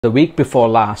The week before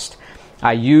last,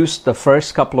 I used the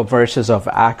first couple of verses of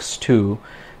Acts 2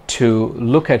 to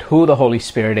look at who the Holy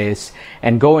Spirit is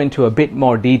and go into a bit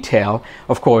more detail.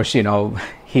 Of course,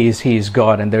 He's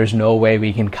God, and there's no way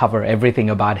we can cover everything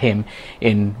about Him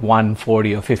in one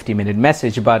 40 or 50-minute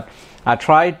message. But I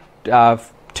tried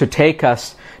to take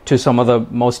us to some of the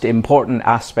most important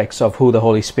aspects of who the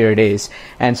Holy Spirit is.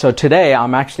 And so today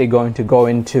I'm actually going to go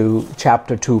into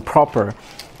chapter 2 proper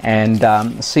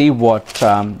and see what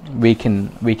we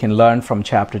can learn from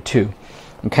chapter 2.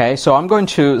 Okay, so I'm going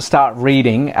to start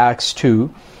reading Acts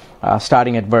 2,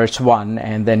 starting at verse 1,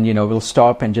 and then we'll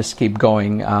stop and just keep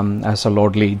going as the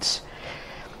Lord leads.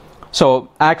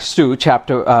 So Acts 2,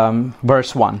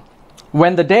 verse 1.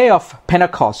 When the day of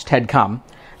Pentecost had come,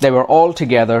 they were all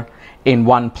together in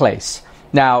one place.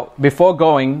 Now, before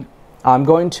going, I'm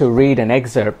going to read an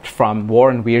excerpt from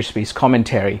Warren Wiersbe's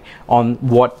commentary on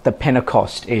what the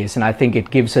Pentecost is, and I think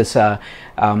it gives us a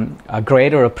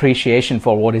greater appreciation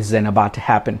for what is then about to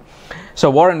happen. So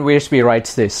Warren Wiersbe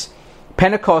writes this: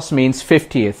 Pentecost means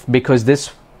 50th because this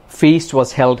feast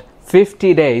was held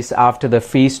 50 days after the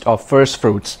Feast of First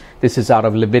Fruits. This is out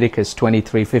of Leviticus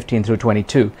 23:15 through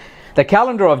 22. The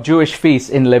calendar of Jewish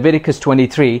feasts in Leviticus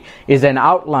 23 is an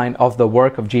outline of the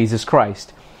work of Jesus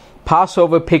Christ.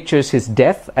 Passover pictures His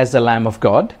death as the Lamb of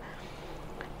God,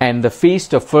 and the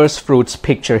Feast of First Fruits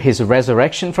picture His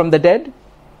resurrection from the dead.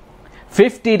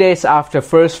 50 days after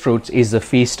First Fruits is the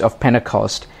Feast of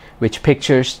Pentecost, which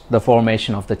pictures the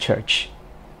formation of the church.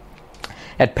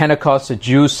 At Pentecost, the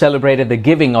Jews celebrated the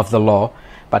giving of the law,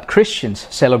 but Christians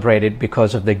celebrated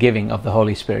because of the giving of the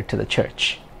Holy Spirit to the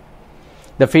church.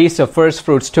 The Feast of First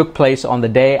Fruits took place on the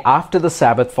day after the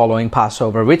Sabbath following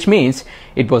Passover, which means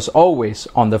it was always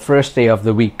on the first day of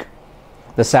the week.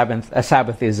 A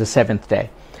Sabbath is the seventh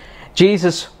day.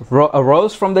 Jesus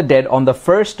arose from the dead on the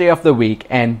first day of the week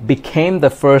and became the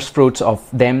first fruits of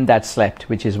them that slept,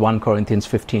 which is 1 Corinthians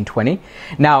 15:20.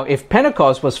 Now, if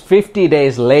Pentecost was 50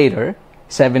 days later,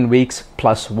 7 weeks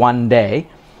plus 1 day,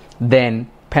 then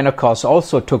Pentecost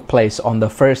also took place on the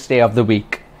first day of the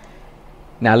week.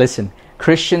 Now listen,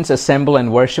 Christians assemble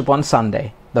and worship on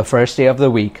Sunday, the first day of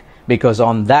the week, because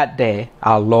on that day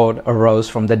our Lord arose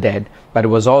from the dead, but it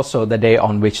was also the day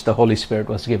on which the Holy Spirit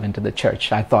was given to the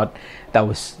church. I thought that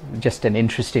was just an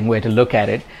interesting way to look at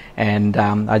it, and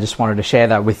I just wanted to share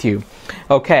that with you.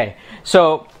 Okay,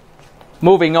 so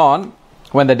moving on.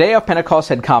 When the day of Pentecost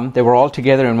had come, they were all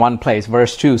together in one place.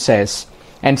 Verse 2 says,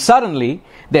 And suddenly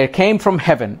there came from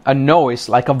heaven a noise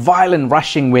like a violent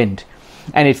rushing wind,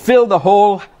 and it filled the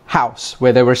whole house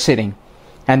where they were sitting.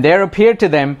 And there appeared to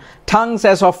them tongues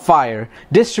as of fire,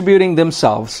 distributing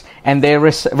themselves, and they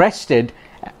rested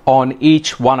on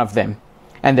each one of them.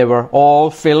 And they were all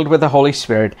filled with the Holy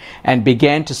Spirit, and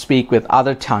began to speak with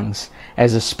other tongues,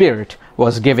 as the Spirit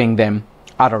was giving them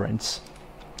utterance.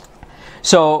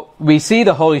 So we see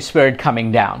the Holy Spirit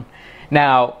coming down.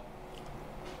 Now,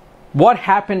 what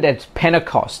happened at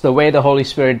Pentecost, the way the Holy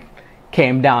Spirit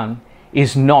came down,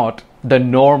 is not the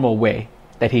normal way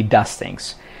that He does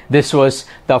things. This was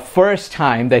the first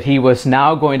time that He was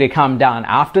now going to come down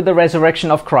after the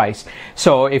resurrection of Christ.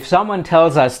 So if someone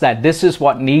tells us that this is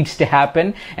what needs to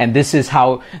happen and this is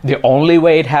how the only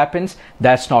way it happens,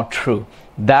 that's not true.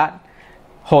 That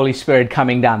Holy Spirit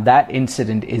coming down, that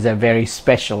incident is a very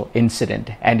special incident,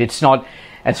 and it's not,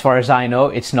 as far as I know,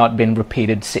 it's not been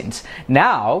repeated since.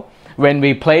 Now, when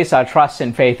we place our trust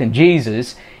and faith in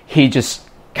Jesus, He just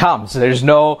comes. There's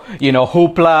no,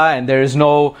 hoopla, and there's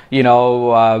no,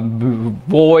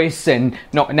 voice, and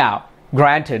no. Now,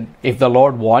 granted, if the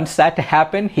Lord wants that to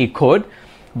happen, He could,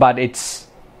 but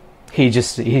He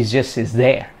just is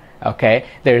there. Okay,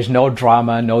 there's no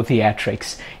drama, no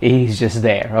theatrics. He's just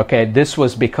there. Okay, this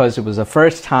was because it was the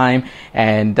first time,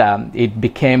 and it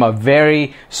became a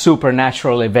very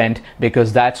supernatural event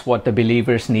because that's what the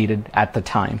believers needed at the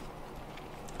time.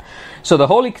 So the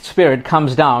Holy Spirit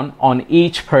comes down on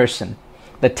each person.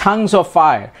 The tongues of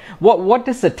fire. What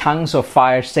does the tongues of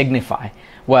fire signify?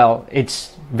 Well,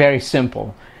 it's very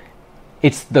simple.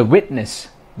 It's the witness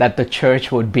that the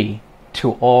church would be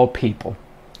to all people.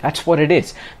 That's what it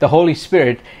is. The Holy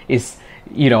Spirit is,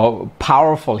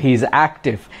 powerful. He's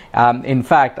active. In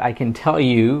fact, I can tell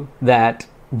you that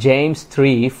James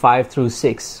 3, 5 through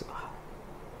 6.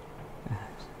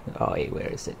 Oh, wait, where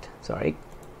is it? Sorry.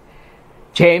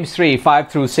 James 3, 5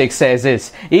 through 6 says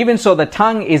this: Even so the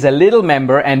tongue is a little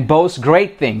member and boasts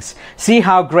great things. See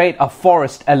how great a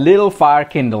forest a little fire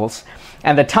kindles.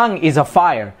 And the tongue is a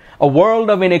fire, a world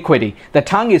of iniquity. The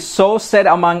tongue is so set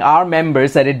among our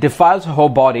members that it defiles the whole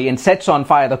body and sets on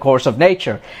fire the course of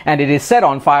nature, and it is set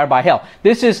on fire by hell.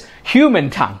 This is human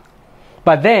tongue.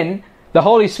 But then the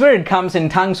Holy Spirit comes in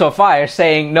tongues of fire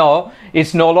saying, no,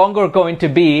 it's no longer going to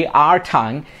be our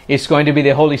tongue. It's going to be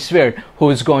the Holy Spirit who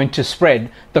is going to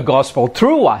spread the gospel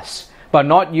through us, but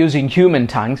not using human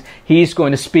tongues. He's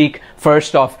going to speak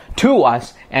first off to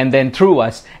us and then through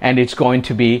us, and it's going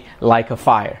to be like a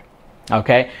fire.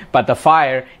 Okay? But the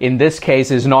fire in this case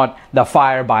is not the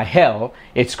fire by hell.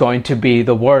 It's going to be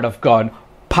the Word of God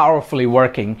powerfully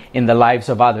working in the lives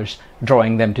of others,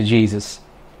 drawing them to Jesus.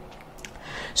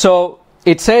 So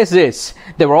it says this,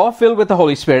 they were all filled with the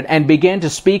Holy Spirit and began to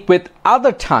speak with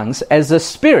other tongues as the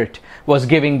Spirit was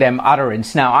giving them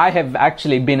utterance. Now, I have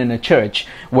actually been in a church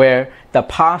where the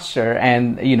pastor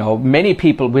and, many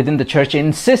people within the church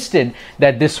insisted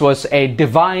that this was a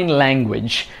divine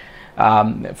language.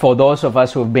 For those of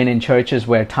us who have been in churches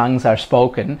where tongues are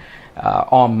spoken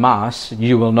en masse,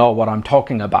 you will know what I'm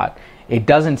talking about. It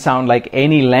doesn't sound like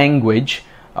any language,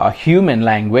 human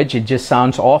language. It just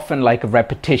sounds often like a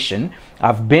repetition.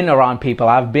 I've been around people,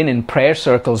 I've been in prayer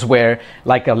circles where,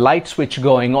 like a light switch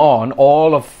going on,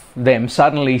 all of them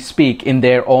suddenly speak in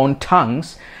their own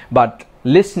tongues, but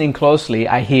listening closely,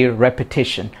 I hear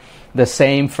repetition. The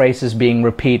same phrases being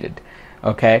repeated.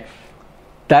 Okay?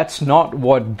 That's not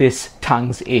what this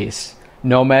tongues is.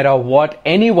 No matter what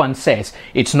anyone says,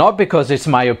 it's not because it's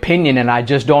my opinion and I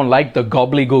just don't like the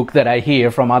gobbledygook that I hear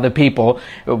from other people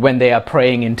when they are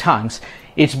praying in tongues.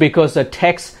 It's because the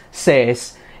text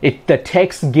says, the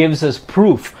text gives us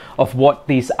proof of what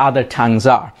these other tongues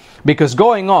are. Because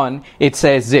going on, it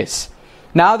says this.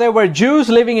 Now there were Jews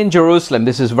living in Jerusalem,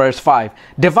 this is verse 5,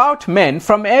 devout men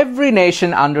from every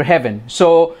nation under heaven.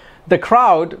 So the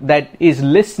crowd that is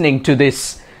listening to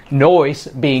this noise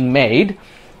being made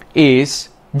is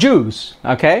Jews,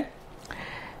 okay?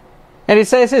 And it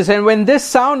says this, and when this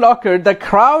sound occurred, the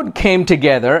crowd came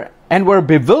together and were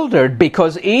bewildered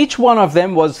because each one of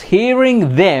them was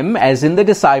hearing them, as in the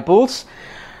disciples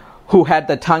who had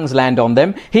the tongues land on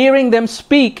them, hearing them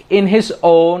speak in his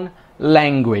own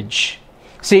language.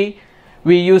 See,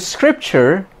 we use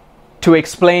scripture to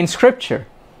explain scripture.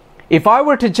 If I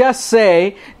were to just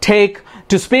say,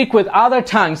 to speak with other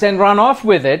tongues and run off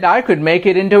with it, I could make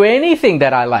it into anything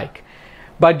that I like.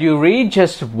 But you read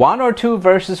just one or two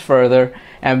verses further,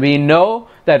 and we know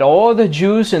that all the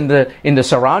Jews in the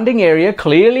surrounding area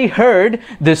clearly heard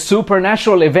this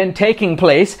supernatural event taking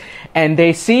place, and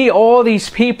they see all these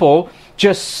people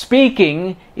just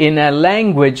speaking in a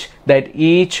language that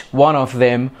each one of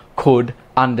them could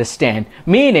understand.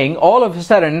 Meaning, all of a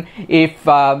sudden, if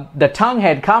the tongue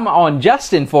had come on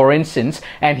Justin, for instance,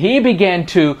 and he began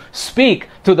to speak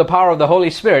through the power of the Holy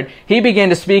Spirit, he began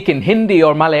to speak in Hindi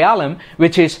or Malayalam,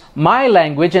 which is my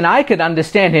language, and I could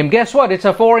understand him. Guess what? It's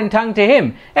a foreign tongue to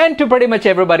him and to pretty much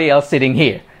everybody else sitting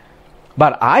here.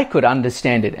 But I could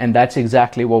understand it, and that's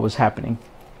exactly what was happening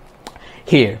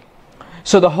here.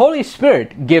 So the Holy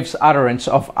Spirit gives utterance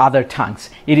of other tongues.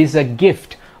 It is a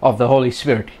gift of the Holy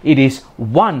Spirit. It is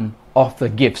one of the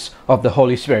gifts of the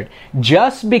Holy Spirit.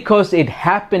 Just because it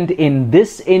happened in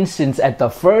this instance at the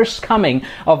first coming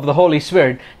of the Holy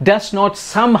Spirit does not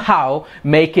somehow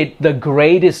make it the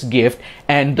greatest gift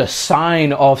and the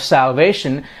sign of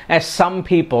salvation, as some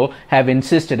people have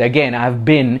insisted. Again, I've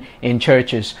been in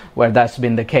churches where that's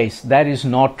been the case. That is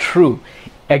not true.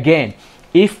 Again,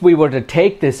 if we were to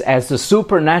take this as the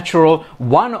supernatural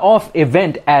one-off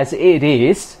event as it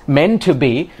is meant to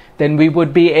be, then we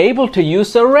would be able to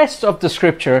use the rest of the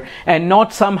scripture and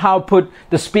not somehow put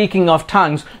the speaking of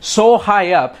tongues so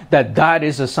high up that that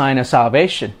is a sign of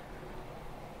salvation.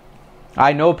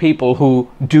 I know people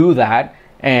who do that,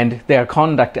 and their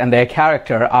conduct and their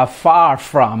character are far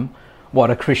from what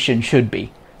a Christian should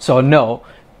be. So no,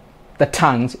 the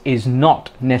tongues is not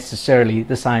necessarily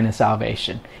the sign of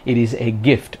salvation. It is a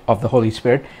gift of the Holy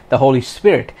Spirit. The Holy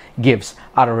Spirit gives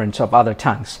utterance of other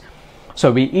tongues.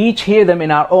 So we each hear them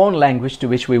in our own language to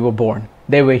which we were born.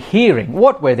 They were hearing.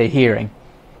 What were they hearing?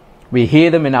 We hear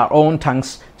them in our own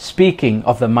tongues, speaking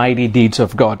of the mighty deeds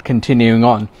of God. Continuing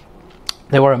on.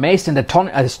 They were amazed and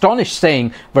astonished,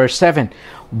 saying, verse 7,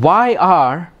 Why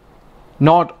are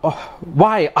not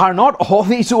all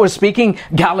these who are speaking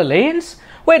Galileans?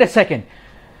 Wait a second.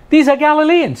 These are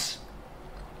Galileans.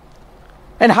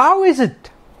 And how is it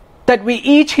that we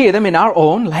each hear them in our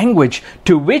own language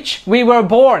to which we were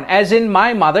born, as in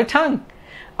my mother tongue?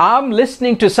 I'm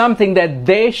listening to something that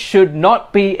they should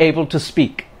not be able to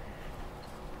speak.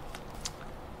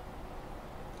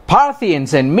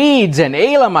 Parthians and Medes and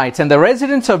Elamites and the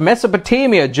residents of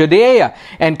Mesopotamia, Judea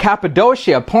and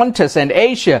Cappadocia, Pontus and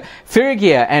Asia,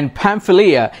 Phrygia and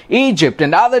Pamphylia, Egypt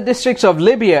and other districts of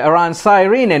Libya around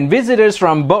Cyrene, and visitors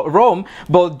from Rome,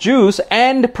 both Jews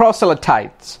and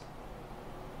proselytes.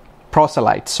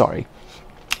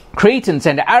 Cretans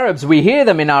and Arabs, we hear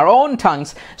them in our own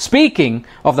tongues speaking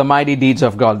of the mighty deeds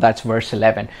of God. That's verse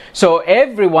 11. So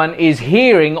everyone is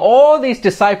hearing all these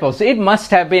disciples. It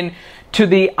must have been, to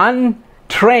the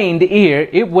untrained ear,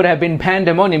 it would have been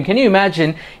pandemonium. Can you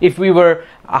imagine if we were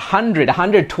 100,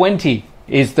 120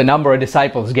 is the number of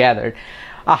disciples gathered.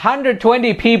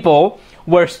 120 people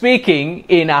were speaking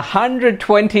in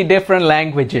 120 different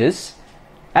languages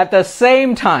at the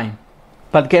same time.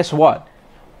 But guess what?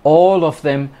 All of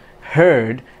them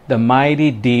heard the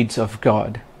mighty deeds of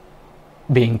God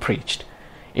being preached.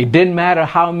 It didn't matter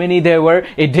how many there were.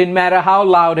 It didn't matter how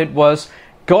loud it was.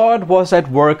 God was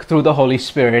at work through the Holy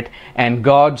Spirit, and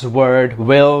God's word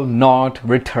will not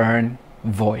return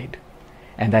void.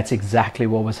 And that's exactly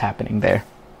what was happening there.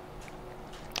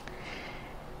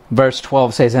 Verse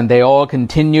 12 says, "And they all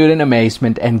continued in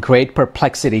amazement and great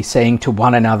perplexity, saying to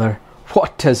one another,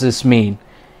 'What does this mean?'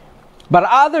 But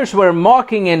others were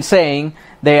mocking and saying,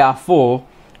 'They are full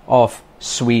of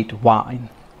sweet wine.'"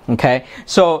 Okay,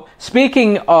 so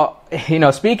speaking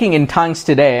in tongues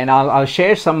today, and I'll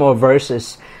share some more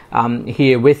verses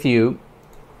here with you.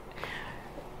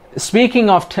 Speaking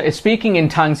in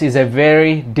tongues is a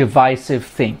very divisive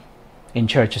thing in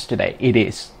churches today. It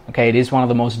is. Okay, it is one of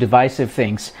the most divisive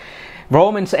things.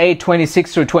 Romans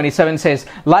 8:26 through 27 says,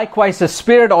 "Likewise the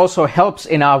Spirit also helps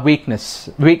in our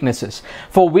weaknesses.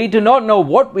 For we do not know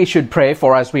what we should pray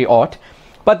for as we ought,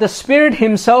 but the Spirit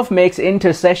himself makes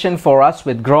intercession for us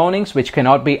with groanings which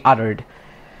cannot be uttered.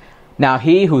 Now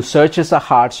he who searches the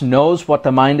hearts knows what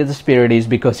the mind of the Spirit is,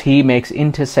 because he makes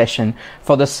intercession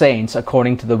for the saints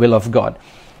according to the will of God."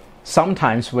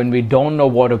 Sometimes when we don't know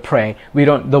what to pray,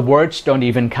 the words don't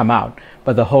even come out,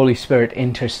 but the Holy Spirit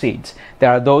intercedes.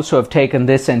 There are those who have taken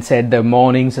this and said the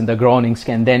moanings and the groanings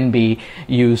can then be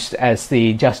used as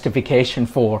the justification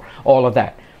for all of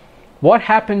that. What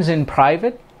happens in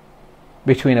private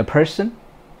between a person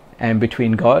and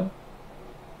between God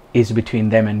is between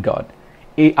them and God.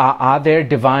 Are there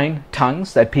divine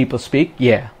tongues that people speak?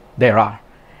 Yeah, there are.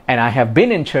 And I have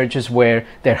been in churches where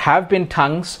there have been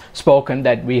tongues spoken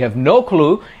that we have no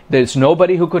clue. There's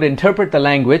nobody who could interpret the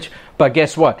language. But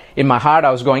guess what? In my heart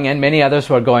I was going, and many others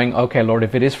were going, "Okay, Lord,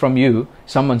 if it is from you,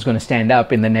 someone's going to stand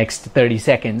up in the next 30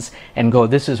 seconds and go,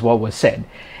 'This is what was said.'"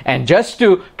 And just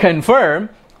to confirm,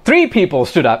 3 people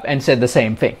stood up and said the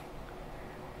same thing.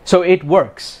 So it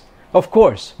works, of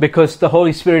course, because the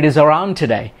Holy Spirit is around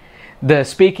today. The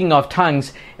speaking of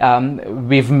tongues,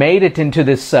 we've made it into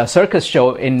this circus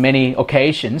show in many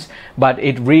occasions, but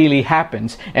it really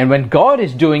happens. And when God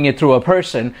is doing it through a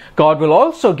person, God will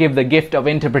also give the gift of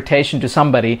interpretation to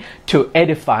somebody to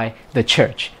edify the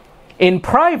church. In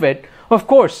private, of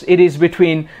course, it is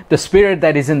between the Spirit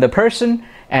that is in the person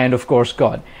and, of course,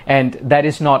 God. And that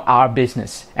is not our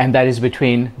business. And that is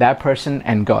between that person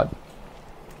and God.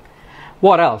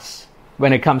 What else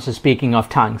when it comes to speaking of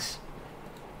tongues?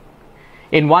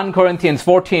 In 1 Corinthians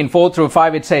 14, 4 through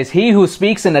 5, it says, "He who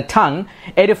speaks in a tongue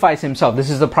edifies himself." This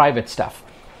is the private stuff.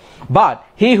 "But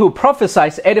he who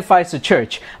prophesies edifies the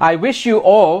church. I wish you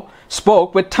all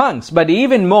spoke with tongues, but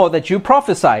even more that you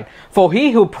prophesied. For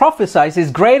he who prophesies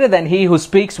is greater than he who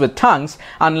speaks with tongues,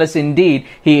 unless indeed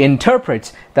he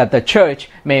interprets, that the church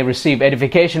may receive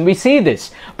edification." We see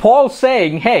this. Paul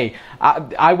saying, hey,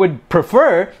 I would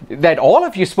prefer that all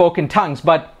of you spoke in tongues,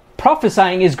 but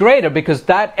prophesying is greater because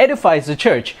that edifies the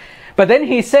church. But then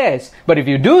he says, but if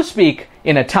you do speak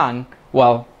in a tongue,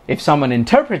 well, if someone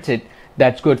interprets it,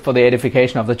 that's good for the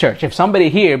edification of the church. If somebody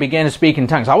here began to speak in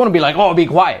tongues, I want to be like, "Oh, be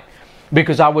quiet,"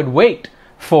 because I would wait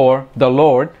for the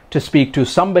Lord to speak to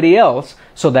somebody else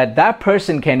so that that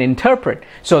person can interpret,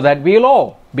 so that we'll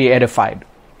all be edified.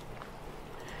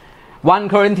 1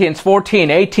 Corinthians 14,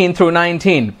 18 through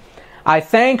 19. "I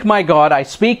thank my God, I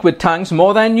speak with tongues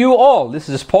more than you all." This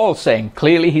is Paul saying.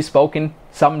 Clearly he spoke in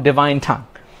some divine tongue.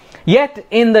 "Yet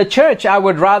in the church I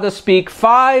would rather speak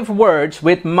 5 words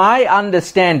with my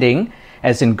understanding,"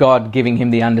 as in God giving him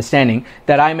the understanding,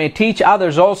 "that I may teach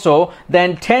others also,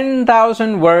 than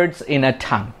 10,000 words in a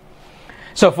tongue."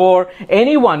 So for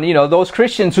anyone, those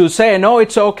Christians who say, no,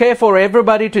 it's okay for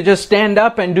everybody to just stand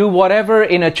up and do whatever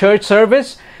in a church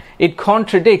service, it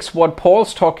contradicts what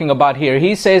Paul's talking about here.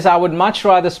 He says, I would much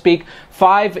rather speak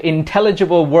 5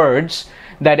 intelligible words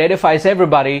that edifies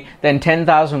everybody than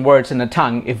 10,000 words in a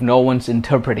tongue if no one's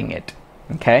interpreting it.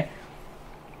 Okay?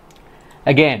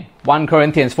 Again, 1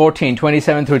 Corinthians 14,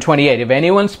 27 through 28. "If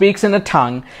anyone speaks in a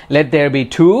tongue, let there be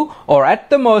 2 or at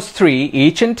the most 3,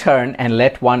 each in turn, and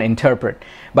let one interpret.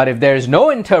 But if there is no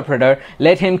interpreter,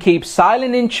 let him keep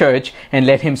silent in church, and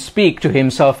let him speak to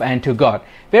himself and to God."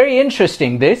 Very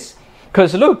interesting this,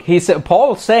 because look,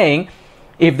 Paul's saying,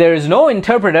 If there is no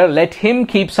interpreter, let him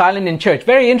keep silent in church.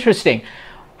 Very interesting.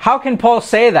 How can Paul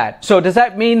say that? So does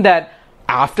that mean that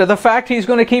after the fact he's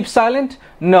going to keep silent?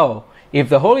 No. If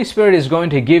the Holy Spirit is going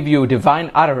to give you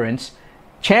divine utterance,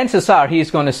 chances are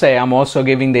he's going to say, I'm also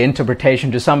giving the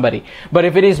interpretation to somebody. But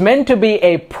if it is meant to be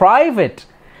a private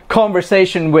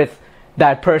conversation with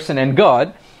that person and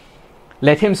God,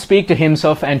 let him speak to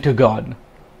himself and to God.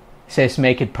 He says,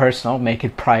 make it personal, make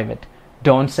it private.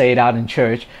 Don't say it out in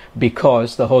church,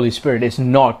 because the Holy Spirit is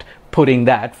not putting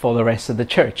that for the rest of the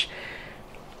church.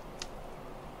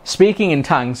 Speaking in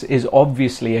tongues is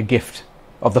obviously a gift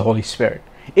of the Holy Spirit.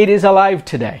 It is alive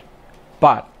today,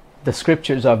 but the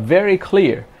scriptures are very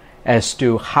clear as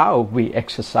to how we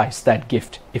exercise that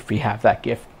gift if we have that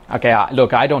gift. Okay,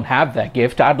 look, I don't have that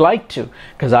gift. I'd like to,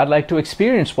 because I'd like to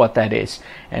experience what that is.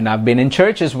 And I've been in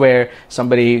churches where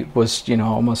somebody was,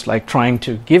 almost like trying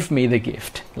to give me the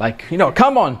gift. Like,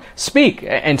 come on, speak.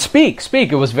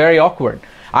 It was very awkward.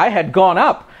 I had gone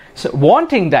up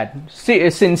wanting that,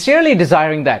 sincerely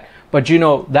desiring that. But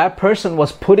that person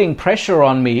was putting pressure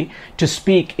on me to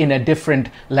speak in a different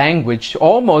language,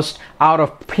 almost out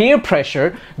of peer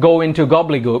pressure, go into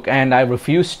gobbledygook, and I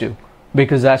refused to.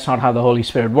 Because that's not how the Holy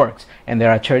Spirit works. And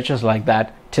there are churches like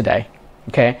that today.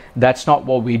 Okay? That's not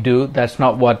what we do. That's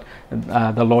not what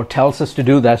the Lord tells us to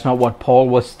do. That's not what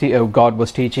God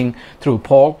was teaching through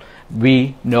Paul.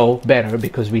 We know better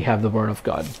because we have the Word of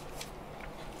God.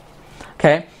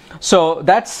 Okay? So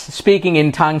that's speaking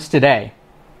in tongues today.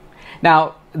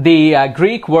 Now, the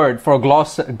Greek word for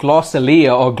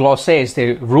glossalia or glosses,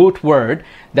 the root word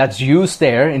that's used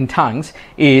there in tongues,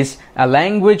 is a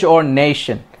language or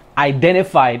nation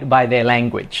identified by their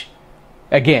language.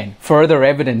 Again, further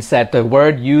evidence that the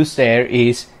word used there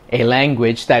is a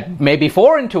language that may be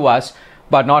foreign to us,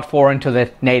 but not foreign to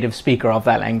the native speaker of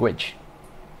that language.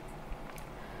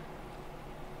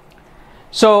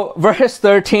 So, verse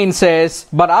 13 says,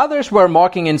 but others were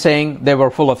mocking and saying they were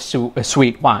full of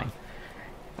sweet wine.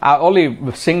 I only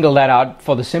single that out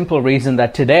for the simple reason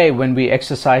that today, when we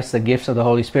exercise the gifts of the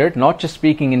Holy Spirit, not just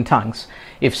speaking in tongues,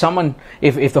 if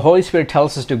the Holy Spirit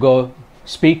tells us to go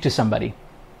speak to somebody,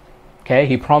 okay,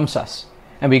 he prompts us,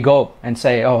 and we go and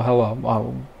say, oh,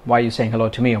 hello, why are you saying hello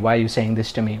to me, or why are you saying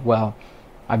this to me? Well,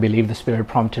 I believe the Spirit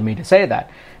prompted me to say that.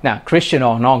 Now, Christian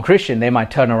or non-Christian, they might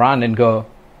turn around and go,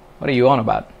 what are you on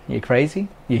about? You crazy?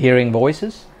 You hearing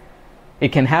voices?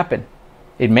 It can happen.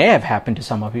 It may have happened to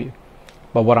some of you.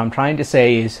 But what I'm trying to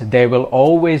say is there will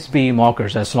always be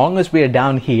mockers. As long as we are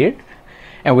down here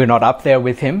and we're not up there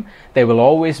with him, there will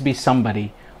always be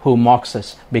somebody who mocks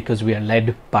us because we are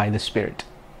led by the Spirit.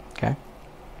 Okay?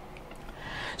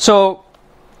 So,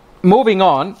 moving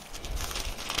on.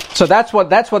 So that's what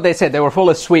they said. They were full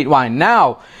of sweet wine.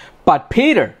 Now, but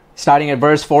Peter, starting at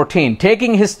verse 14,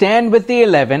 taking his stand with the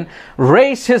 11,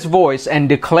 raised his voice and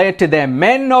declared to them,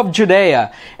 men of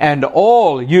Judea, and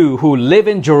all you who live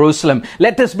in Jerusalem,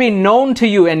 let this be known to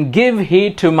you, and give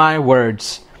heed to my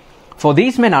words. For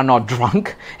these men are not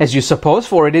drunk, as you suppose,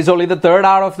 for it is only the 3rd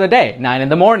hour of the day, 9 in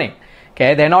the morning.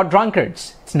 Okay, they're not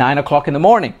drunkards. It's 9 o'clock in the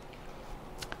morning.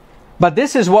 But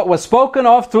this is what was spoken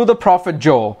of through the prophet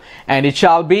Joel. And it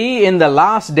shall be in the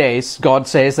last days, God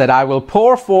says, that I will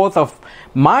pour forth of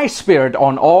my Spirit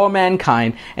on all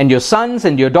mankind, and your sons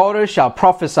and your daughters shall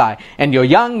prophesy, and your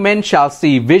young men shall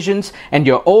see visions, and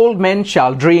your old men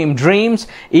shall dream dreams.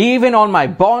 Even on my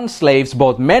bond slaves,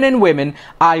 both men and women,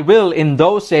 I will in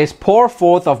those days pour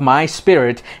forth of my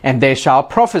Spirit, and they shall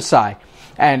prophesy.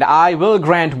 And I will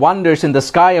grant wonders in the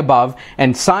sky above,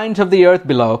 and signs of the earth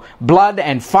below, blood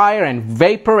and fire and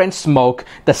vapor and smoke.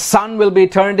 The sun will be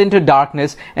turned into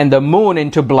darkness, and the moon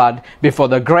into blood, before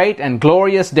the great and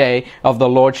glorious day of the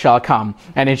Lord shall come.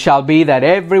 And it shall be that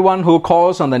everyone who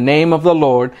calls on the name of the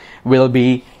Lord will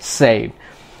be saved.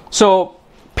 So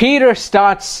Peter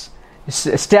stands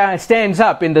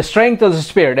up in the strength of the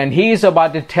Spirit, and he's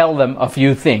about to tell them a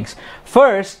few things.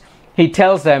 First, he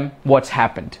tells them what's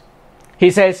happened. He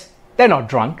says, they're not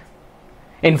drunk.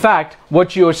 In fact,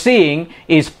 what you're seeing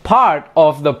is part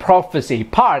of the prophecy,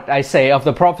 of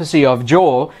the prophecy of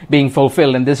Joel being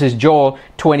fulfilled. And this is Joel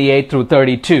 28 through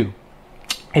 32.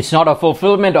 It's not a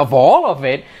fulfillment of all of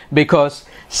it, because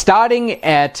starting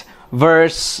at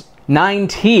verse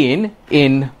 19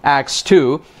 in Acts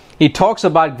 2, he talks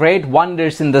about great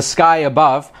wonders in the sky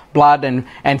above, blood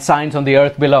and signs on the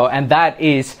earth below. And that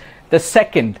is the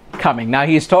second coming. Now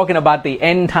he's talking about the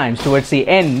end times, towards the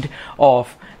end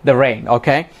of the reign,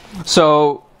 okay?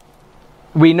 So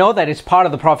we know that it's part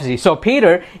of the prophecy. So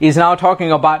Peter is now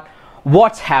talking about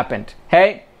what's happened.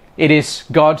 Hey, it is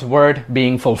God's word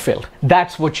being fulfilled.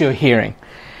 That's what you're hearing.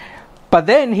 But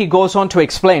then he goes on to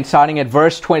explain, starting at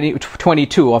verse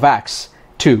 22 of Acts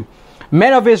 2.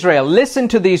 Men of Israel, listen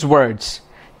to these words.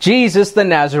 Jesus the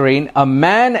Nazarene, a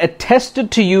man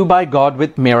attested to you by God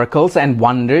with miracles and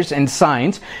wonders and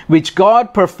signs, which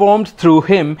God performed through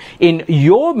him in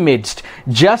your midst,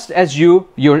 just as you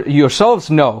yourselves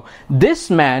know.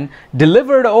 This man,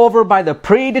 delivered over by the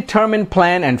predetermined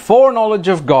plan and foreknowledge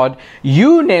of God,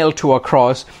 you nailed to a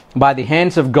cross by the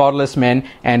hands of godless men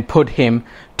and put him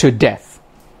to death.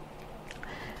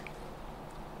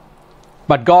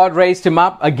 But God raised him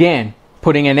up again,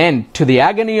 putting an end to the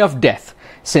agony of death,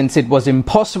 since it was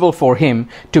impossible for him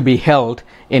to be held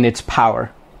in its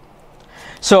power.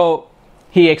 So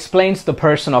he explains the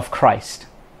person of Christ.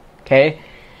 Okay?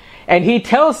 And he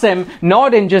tells them,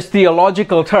 not in just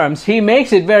theological terms, he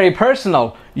makes it very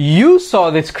personal. You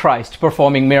saw this Christ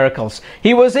performing miracles.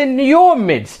 He was in your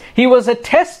midst. He was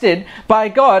attested by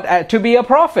God to be a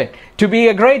prophet, to be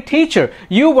a great teacher.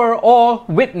 You were all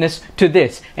witness to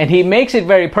this. And he makes it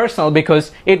very personal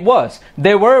because it was.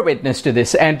 They were witness to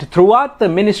this. And throughout the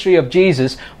ministry of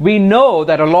Jesus, we know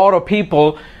that a lot of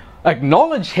people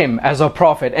acknowledge him as a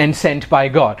prophet and sent by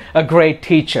God, a great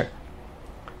teacher,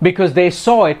 because they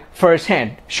saw it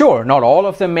firsthand. Sure, not all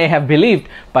of them may have believed,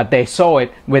 but they saw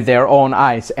it with their own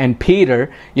eyes. And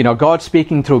Peter, God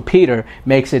speaking through Peter,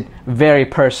 makes it very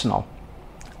personal.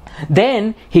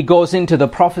 Then he goes into the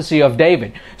prophecy of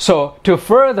David. So to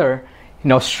further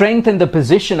strengthen the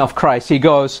position of Christ, he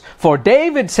goes, for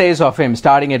David says of him,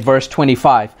 starting at verse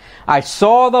 25, I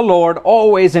saw the Lord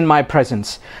always in my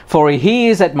presence, for he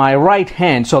is at my right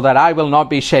hand, so that I will not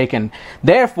be shaken.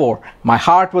 Therefore my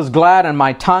heart was glad and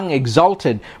my tongue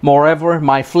exulted. Moreover,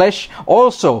 my flesh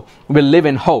also will live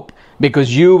in hope,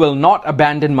 because you will not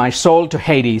abandon my soul to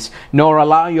Hades, nor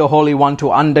allow your Holy One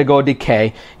to undergo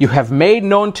decay. You have made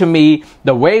known to me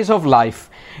the ways of life.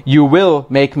 You will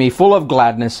make me full of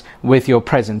gladness with your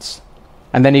presence.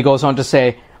 And then he goes on to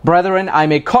say, brethren, I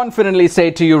may confidently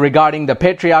say to you regarding the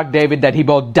patriarch David that he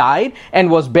both died and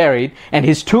was buried, and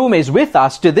his tomb is with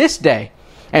us to this day.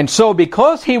 And so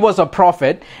because he was a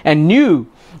prophet and knew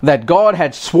that God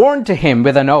had sworn to him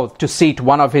with an oath to seat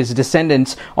one of his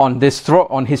descendants on his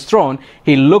throne,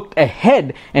 he looked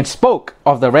ahead and spoke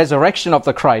of the resurrection of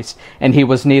the Christ, and he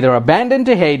was neither abandoned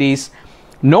to Hades,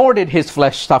 nor did his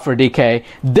flesh suffer decay.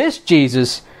 This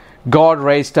Jesus God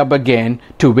raised up again,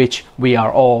 to which we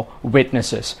are all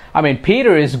witnesses. I mean,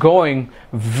 Peter is going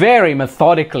very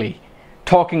methodically,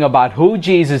 talking about who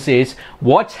Jesus is,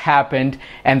 what's happened,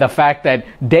 and the fact that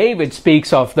David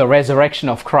speaks of the resurrection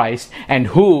of Christ, and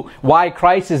why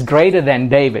Christ is greater than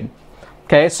David.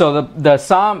 Okay, so the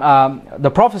Psalm,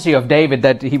 the prophecy of David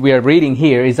that we are reading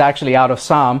here is actually out of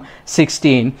Psalm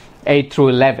 16, 8 through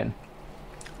 11.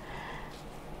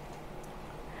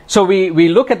 So we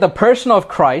look at the person of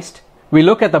Christ, we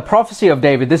look at the prophecy of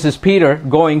David. This is Peter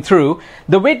going through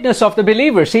the witness of the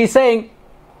believers. He's saying,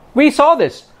 we saw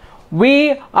this.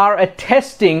 We are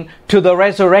attesting to the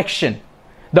resurrection,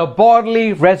 the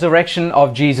bodily resurrection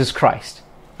of Jesus Christ.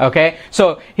 Okay,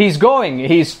 so he's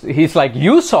like,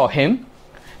 you saw him.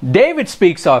 David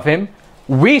speaks of him.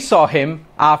 We saw him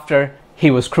after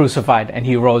he was crucified and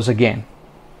he rose again.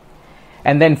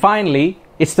 And then finally,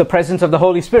 it's the presence of the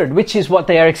Holy Spirit, which is what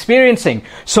they are experiencing.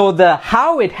 So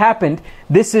how it happened,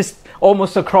 this is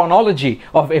almost a chronology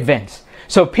of events.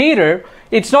 So Peter,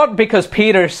 it's not because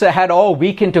Peter had all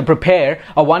weekend to prepare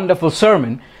a wonderful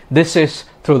sermon. This is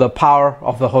through the power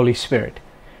of the Holy Spirit.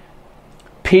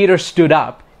 Peter stood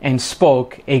up and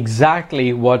spoke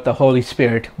exactly what the Holy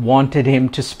Spirit wanted him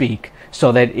to speak,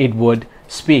 so that it would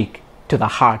speak to the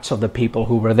hearts of the people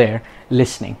who were there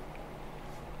listening.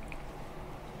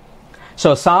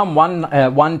 So Psalm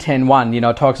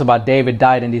 110:1, talks about David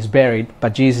died and is buried,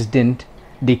 but Jesus didn't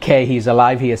decay. He's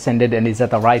alive, he ascended, and is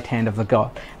at the right hand of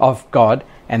God,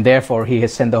 and therefore he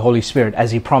has sent the Holy Spirit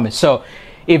as he promised. So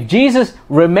if Jesus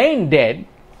remained dead,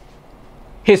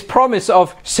 his promise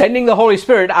of sending the Holy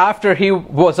Spirit after he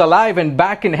was alive and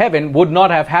back in heaven would not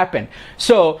have happened.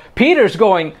 So Peter's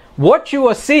going, what you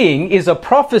are seeing is a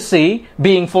prophecy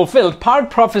being fulfilled, part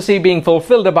prophecy being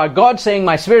fulfilled about God saying,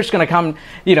 my Spirit's going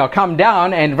to come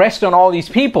down and rest on all these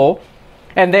people.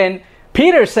 And then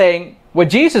Peter's saying, well,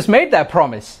 Jesus made that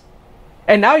promise.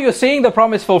 And now you're seeing the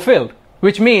promise fulfilled,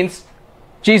 which means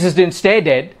Jesus didn't stay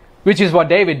dead, which is what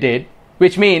David did,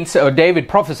 which means, or David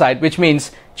prophesied, which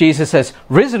means Jesus has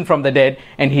risen from the dead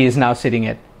and he is now sitting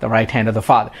at the right hand of the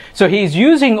Father. So he's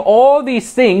using all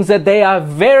these things that they are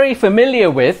very familiar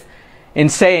with in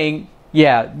saying,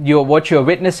 yeah, what you're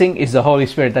witnessing is the Holy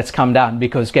Spirit that's come down,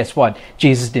 because guess what?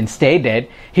 Jesus didn't stay dead.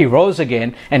 He rose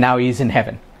again and now he's in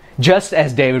heaven, just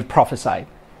as David prophesied.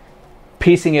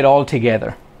 piecing it all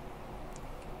together.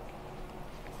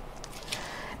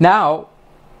 Now,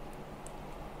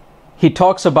 he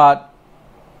talks about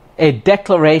a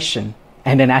declaration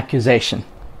and an accusation.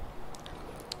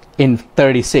 In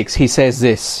 36, he says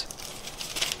this: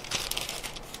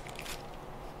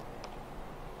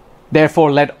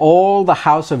 "Therefore let all the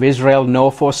house of Israel know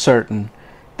for certain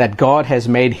that God has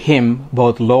made him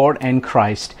both Lord and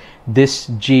Christ, this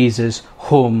Jesus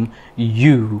whom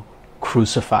you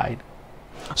crucified."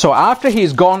 So after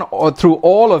he's gone through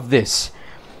all of this,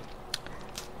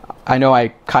 I know I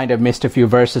kind of missed a few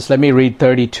verses. Let me read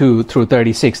 32 through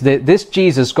 36. "This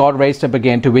Jesus God raised up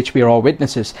again, to which we are all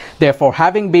witnesses. Therefore,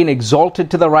 having been exalted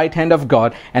to the right hand of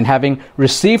God, and having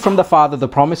received from the Father the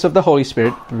promise of the Holy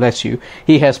Spirit," bless you,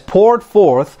 "he has poured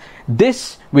forth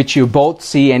this which you both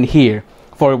see and hear.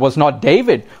 For it was not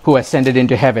David who ascended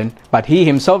into heaven, but he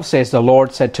himself says, the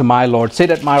Lord said to my Lord, sit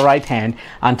at my right hand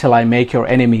until I make your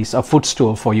enemies a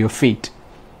footstool for your feet."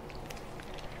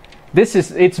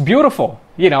 It's beautiful.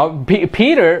 You know,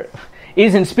 Peter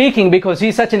isn't speaking because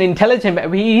he's such an intelligent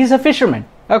man. He's a fisherman,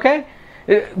 okay?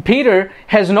 Peter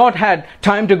has not had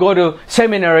time to go to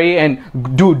seminary and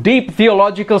do deep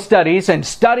theological studies and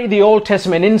study the Old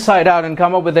Testament inside out and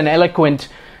come up with an eloquent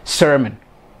sermon.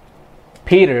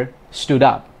 Peter stood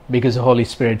up because the Holy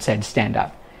Spirit said, stand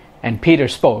up. And Peter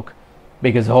spoke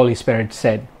because the Holy Spirit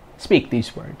said, speak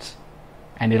these words,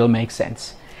 and it'll make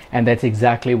sense. And that's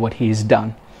exactly what he's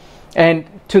done. And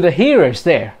to the hearers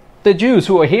there, the Jews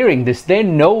who are hearing this, they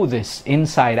know this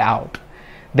inside out.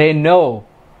 They know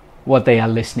what they are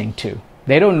listening to.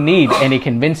 They don't need any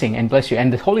convincing, and bless you.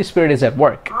 And the Holy Spirit is at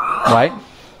work, right?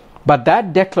 But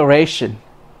that declaration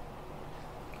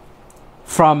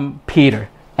from Peter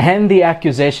and the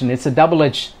accusation, it's a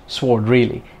double-edged sword,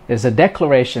 really. There's a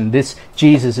declaration, this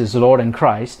Jesus is Lord and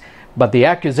Christ, but the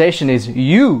accusation is,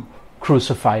 you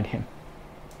crucified him.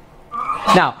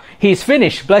 Now, he's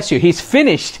finished, bless you, he's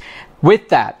finished with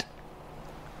that.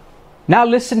 Now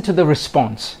listen to the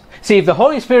response. See, if the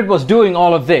Holy Spirit was doing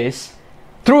all of this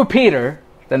through Peter,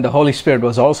 then the Holy Spirit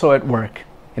was also at work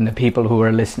in the people who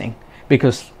were listening.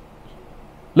 Because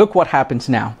look what happens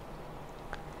now.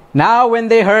 Now when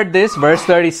they heard this, verse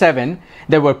 37,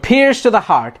 they were pierced to the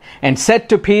heart and said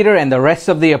to Peter and the rest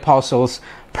of the apostles,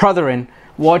 brethren,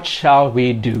 what shall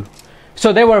we do?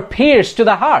 So they were pierced to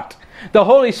the heart. The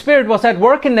Holy Spirit was at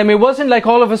work in them. It wasn't like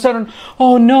all of a sudden,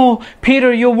 oh no,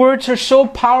 Peter, your words are so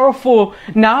powerful.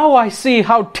 Now I see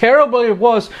how terrible it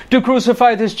was to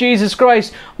crucify this Jesus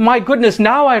Christ. My goodness,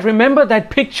 now I remember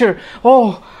that picture.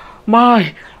 Oh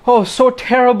my, oh so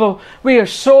terrible. We are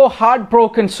so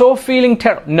heartbroken, so feeling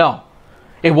terrible. No,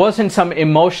 it wasn't some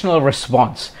emotional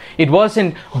response. It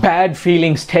wasn't bad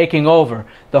feelings taking over.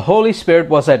 The Holy Spirit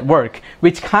was at work,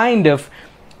 which kind of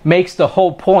makes the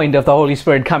whole point of the Holy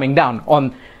Spirit coming down.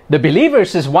 On the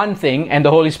believers is one thing, and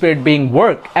the Holy Spirit being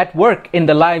at work in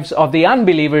the lives of the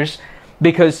unbelievers,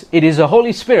 because it is the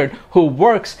Holy Spirit who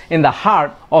works in the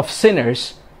heart of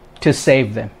sinners to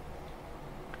save them.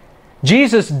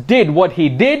 Jesus did what he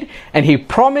did, and he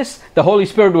promised the Holy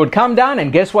Spirit would come down,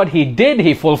 and guess what he did?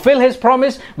 He fulfilled his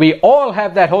promise. We all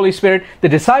have that Holy Spirit. The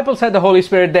disciples had the Holy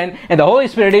Spirit then, and the Holy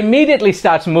Spirit immediately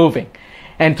starts moving.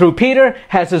 And through Peter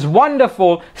has this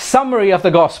wonderful summary of the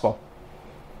gospel.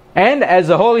 And as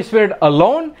the Holy Spirit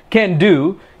alone can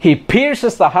do, he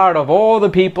pierces the heart of all the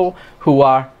people who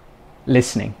are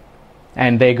listening.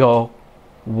 And they go,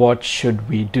 what should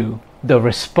we do? The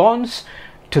response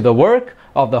to the work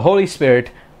of the Holy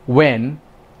Spirit when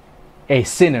a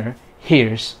sinner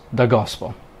hears the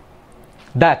gospel.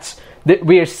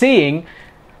 We are seeing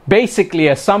basically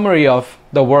a summary of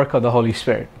the work of the Holy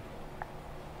Spirit.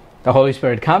 The Holy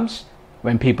Spirit comes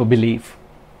when people believe.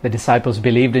 The disciples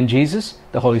believed in Jesus.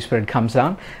 The Holy Spirit comes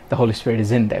down. The Holy Spirit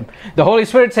is in them. The Holy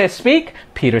Spirit says speak.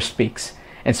 Peter speaks.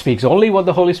 And speaks only what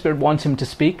the Holy Spirit wants him to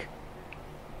speak.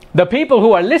 The people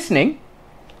who are listening,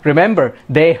 remember,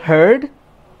 they heard,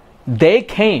 they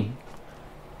came,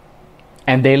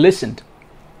 and they listened.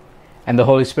 And the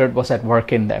Holy Spirit was at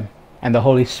work in them. And the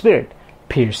Holy Spirit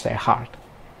pierced their heart,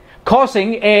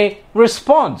 causing a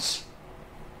response.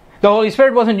 The Holy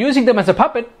Spirit wasn't using them as a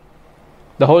puppet.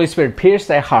 The Holy Spirit pierced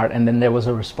their heart, and then there was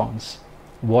a response.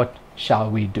 What shall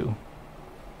we do?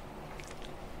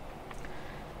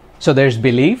 So there's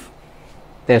believe,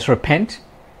 there's repent,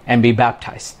 and be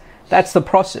baptized. That's the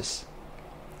process.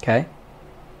 Okay?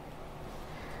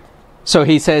 So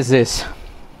he says this,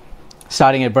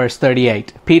 starting at verse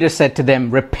 38. Peter said to them,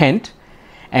 repent,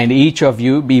 and each of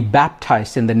you be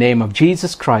baptized in the name of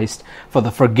Jesus Christ for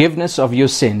the forgiveness of your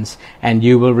sins, and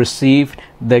you will receive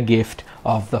the gift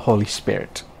of the Holy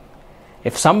Spirit.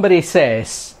 If somebody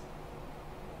says,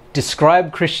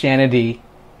 describe Christianity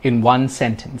in one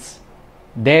sentence.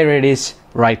 There it is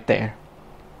right there.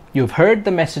 You've heard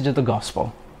the message of the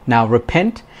gospel. Now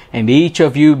repent, and each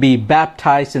of you be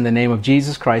baptized in the name of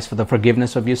Jesus Christ for the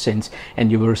forgiveness of your sins,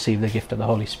 and you will receive the gift of the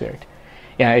Holy Spirit.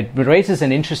 Yeah, it raises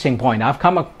an interesting point. I've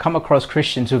come across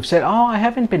Christians who've said, oh, I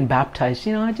haven't been baptized.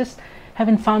 I just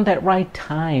haven't found that right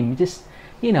time. Just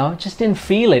didn't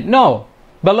feel it. No,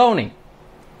 baloney.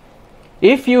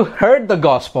 If you heard the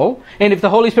gospel, and if the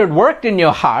Holy Spirit worked in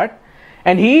your heart,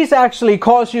 and He's actually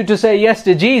caused you to say yes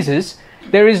to Jesus,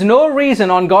 there is no reason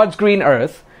on God's green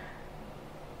earth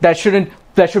that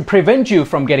should prevent you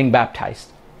from getting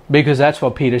baptized. Because that's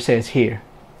what Peter says here.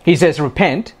 He says,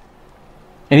 repent,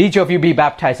 and each of you be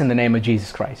baptized in the name of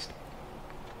Jesus Christ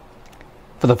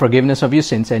for the forgiveness of your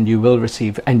sins, and you will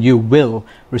receive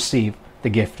the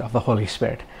gift of the Holy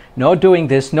Spirit. No doing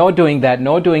this, no doing that,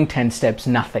 no doing 10 steps,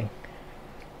 nothing.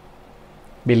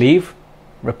 Believe,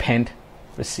 repent,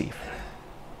 receive.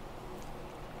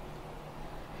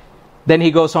 Then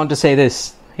he goes on to say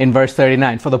this in verse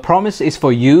 39, for the promise is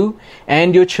for you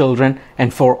and your children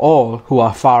and for all who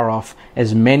are far off,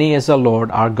 as many as the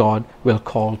Lord our God will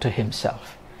call to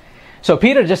Himself. So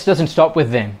Peter just doesn't stop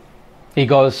with them. He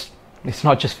goes, it's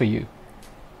not just for you.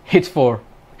 It's for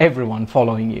everyone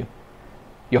following you,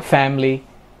 your family,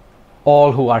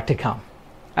 all who are to come.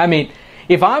 I mean,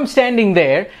 if I'm standing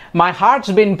there, my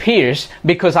heart's been pierced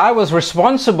because I was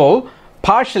responsible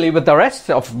partially with the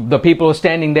rest of the people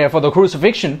standing there for the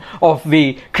crucifixion of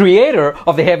the Creator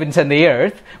of the heavens and the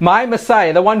earth. My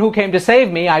Messiah, the one who came to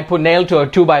save me, I put nailed to a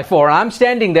 2x4. I'm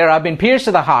standing there, I've been pierced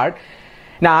to the heart.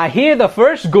 Now I hear the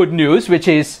first good news, which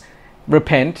is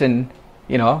repent and,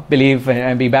 believe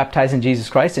and be baptized in Jesus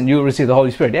Christ, and you'll receive the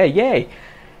Holy Spirit. Yeah, yay!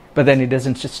 But then He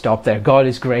doesn't just stop there. God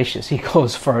is gracious. He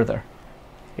goes further.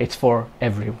 It's for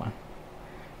everyone.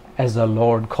 As the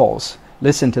Lord calls.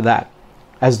 Listen to that.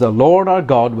 As the Lord our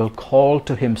God will call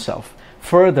to Himself,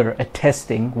 further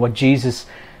attesting what Jesus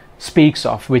speaks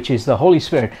of, which is the Holy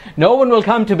Spirit. No one will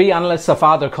come to me unless the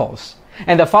Father calls.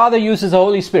 And the Father uses the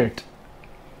Holy Spirit.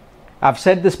 I've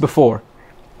said this before.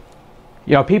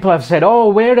 People have said, oh,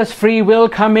 where does free will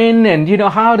come in? And,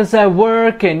 how does that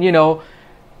work? And,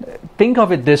 think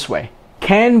of it this way.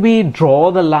 Can we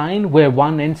draw the line where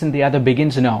one ends and the other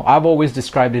begins? No, I've always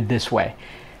described it this way.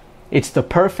 It's the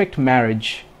perfect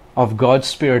marriage of God's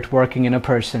Spirit working in a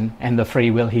person and the free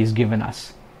will He's given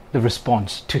us, the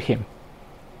response to Him.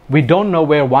 We don't know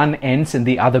where one ends and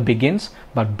the other begins,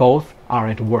 but both are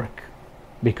at work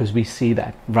because we see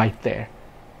that right there.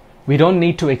 We don't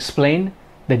need to explain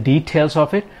the details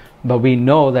of it, but we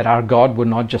know that our God would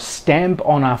not just stamp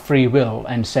on our free will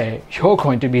and say, you're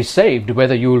going to be saved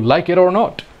whether you like it or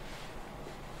not.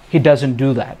 He doesn't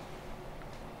do that.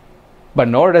 But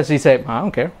nor does He say, I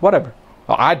don't care, whatever.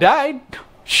 I died.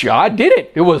 Sure, I did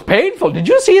it. It was painful. Did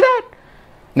you see that?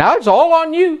 Now it's all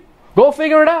on you. Go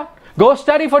figure it out. Go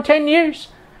study for 10 years.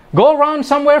 Go around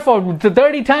somewhere for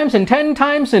 30 times and 10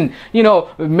 times and,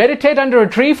 meditate under a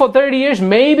tree for 30 years.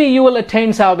 Maybe you will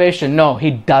attain salvation. No, He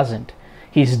doesn't.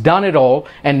 He's done it all.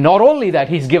 And not only that,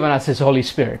 He's given us His Holy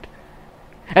Spirit.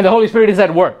 And the Holy Spirit is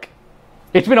at work.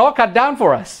 It's been all cut down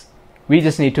for us. We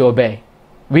just need to obey.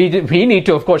 We need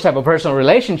to, of course, have a personal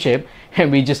relationship,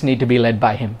 and we just need to be led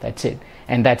by Him. That's it.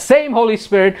 And that same Holy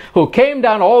Spirit who came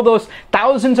down all those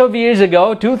thousands of years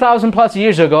ago, 2,000 plus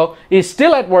years ago, is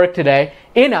still at work today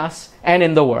in us and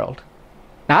in the world.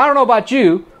 Now, I don't know about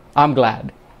you, I'm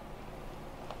glad.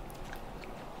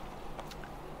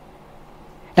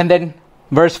 And then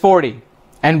verse 40.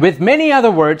 And with many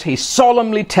other words, He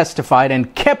solemnly testified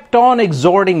and kept on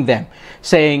exhorting them,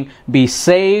 saying, be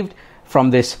saved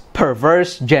from this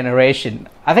perverse generation.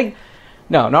 I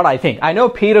know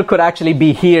Peter could actually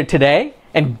be here today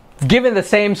and given the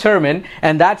same sermon,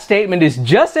 and that statement is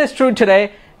just as true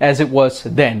today as it was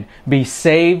then. Be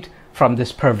saved from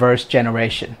this perverse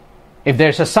generation. If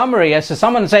there's a summary as to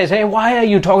someone says, hey, why are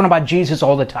you talking about Jesus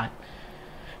all the time?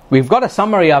 We've got a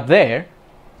summary up there,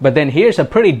 but then here's a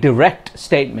pretty direct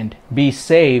statement. Be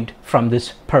saved from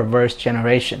this perverse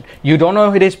generation. You don't know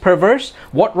if it is perverse?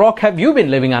 What rock have you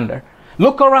been living under?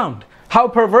 Look around. How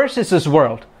perverse is this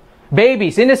world?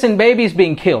 Babies, innocent babies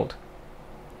being killed.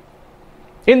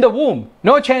 In the womb,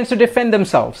 no chance to defend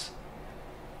themselves.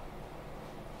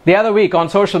 The other week on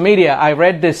social media, I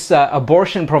read this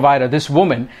abortion provider, this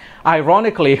woman.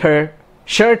 Ironically, her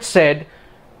shirt said,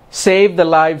 save the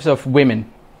lives of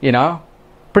women,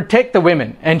 protect the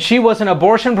women. And she was an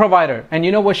abortion provider. And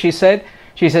you know what she said?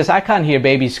 She says, I can't hear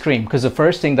babies scream because the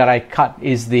first thing that I cut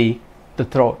is the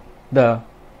throat, the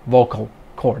vocal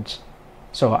cords.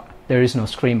 So there is no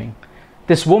screaming.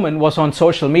 this woman was on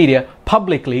social media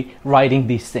publicly writing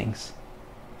these things.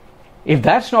 If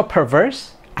that's not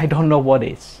perverse, I don't know what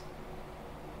is.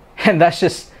 And that's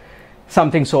just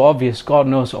something so obvious. God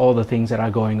knows all the things that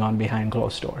are going on behind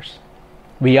closed doors.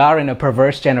 We are in a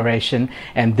perverse generation,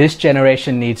 and this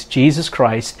generation needs Jesus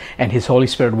Christ and His Holy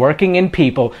Spirit working in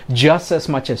people just as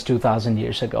much as 2,000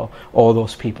 years ago. All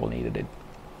those people needed it.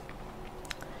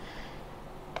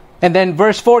 And then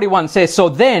verse 41 says, so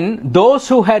then those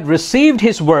who had received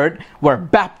His word were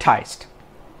baptized.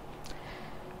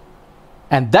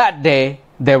 And that day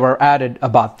there were added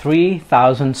about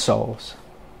 3,000 souls.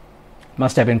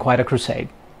 Must have been quite a crusade.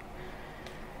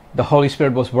 The Holy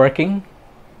Spirit was working.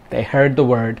 They heard the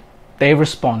word, they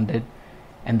responded,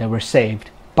 and they were saved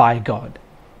by God.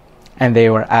 And they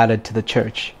were added to the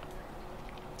church.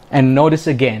 And notice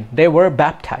again, they were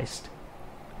baptized.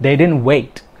 They didn't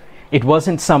wait. It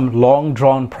wasn't some long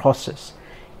drawn process.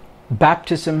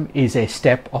 Baptism is a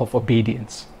step of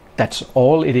obedience. That's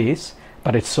all it is,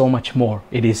 but it's so much more.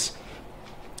 It is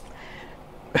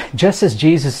just as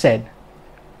Jesus said,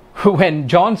 when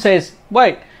John says,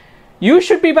 wait, you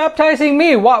should be baptizing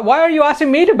me. Why are you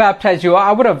asking me to baptize you?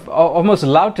 I would have almost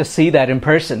loved to see that in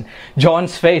person.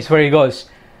 John's face where he goes,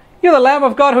 you're the Lamb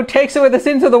of God who takes away the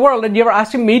sins of the world, and you're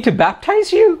asking me to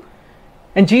baptize you?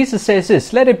 And Jesus says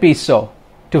this, let it be so,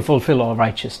 to fulfill all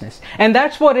righteousness. And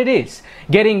that's what it is.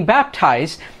 Getting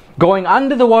baptized, going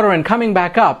under the water and coming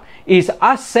back up, is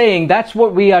us saying that's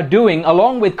what we are doing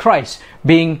along with Christ,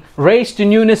 being raised to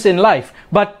newness in life,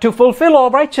 but to fulfill all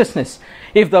righteousness.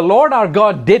 If the Lord our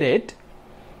God did it,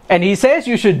 and He says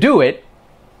you should do it,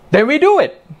 then we do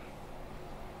it.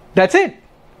 That's it.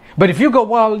 But if you go,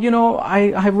 well,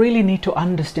 I really need to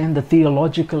understand the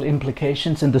theological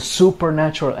implications and the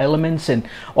supernatural elements and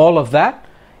all of that.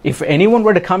 If anyone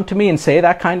were to come to me and say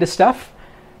that kind of stuff,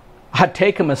 I'd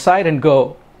take him aside and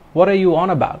go, what are you on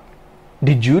about?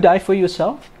 Did you die for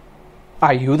yourself?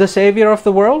 Are you the Savior of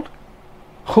the world?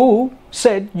 Who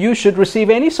said you should receive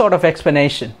any sort of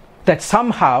explanation that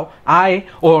somehow I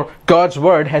or God's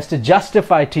word has to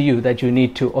justify to you that you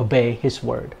need to obey His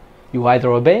word? You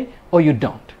either obey or you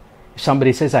don't. If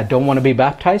somebody says, I don't want to be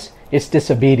baptized, it's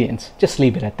disobedience. Just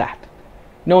leave it at that.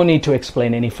 No need to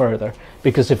explain any further,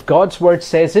 because if God's word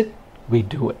says it, we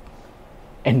do it.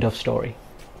 End of story.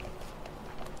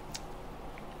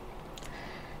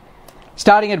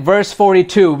 Starting at verse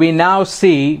 42, we now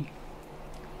see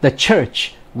the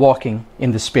church walking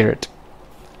in the Spirit.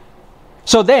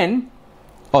 So then,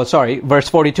 verse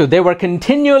 42, they were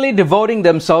continually devoting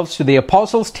themselves to the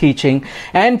apostles' teaching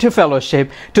and to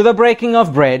fellowship, to the breaking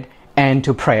of bread and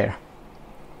to prayer.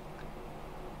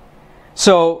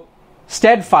 So,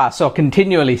 steadfast or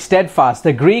continually steadfast,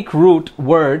 the Greek root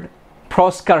word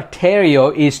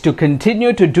proskarterio is to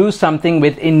continue to do something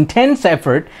with intense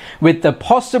effort, with the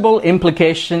possible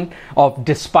implication of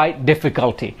despite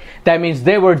difficulty. That means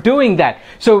they were doing that.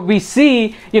 So we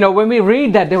see, when we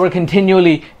read that they were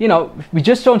continually, we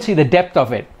just don't see the depth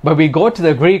of it. But we go to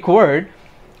the Greek word,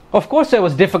 of course there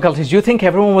was difficulties. You think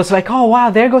everyone was like, oh wow,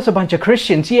 there goes a bunch of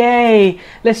Christians. Yay,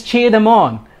 let's cheer them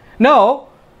on. No.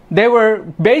 They were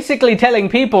basically telling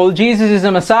people Jesus is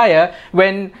the Messiah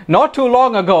when not too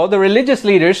long ago the religious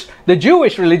leaders, the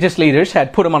Jewish religious leaders,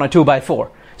 had put him on a 2x4.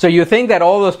 So you think that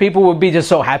all those people would be just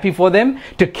so happy for them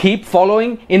to keep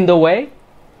following in the way?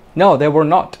 No, they were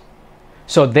not.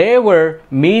 So they were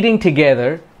meeting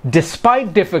together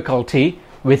despite difficulty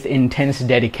with intense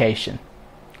dedication.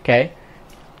 Okay?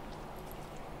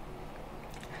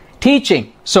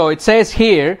 Teaching. So it says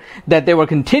here that they were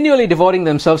continually devoting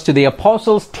themselves to the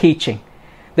apostles' teaching.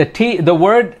 The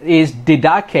word is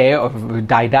didache, or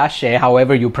didache,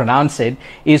 however you pronounce it,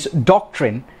 is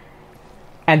doctrine.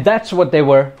 And that's what they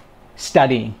were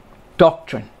studying.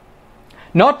 Doctrine.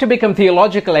 Not to become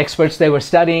theological experts, they were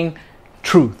studying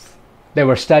truth. They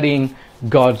were studying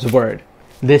God's word.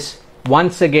 This,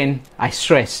 once again, I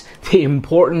stress the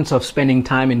importance of spending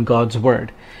time in God's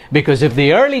word. Because if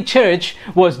the early church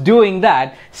was doing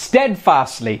that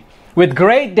steadfastly, with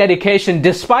great dedication,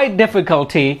 despite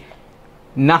difficulty,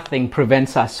 nothing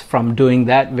prevents us from doing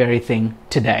that very thing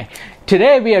today.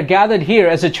 Today we are gathered here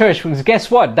as a church because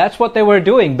guess what? That's what they were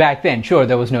doing back then. Sure,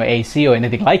 there was no AC or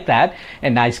anything like that,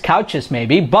 and nice couches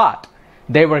maybe, but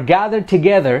they were gathered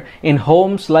together in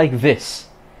homes like this,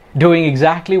 doing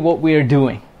exactly what we are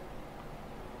doing.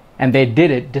 And they did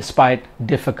it despite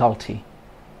difficulty,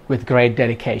 with great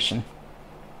dedication.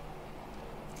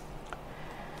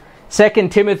 2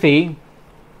 Timothy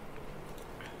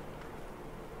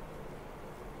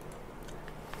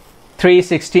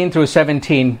 3:16 through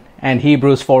 17, and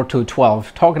Hebrews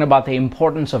 4:2-12, talking about the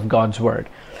importance of God's Word.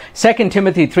 2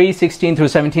 Timothy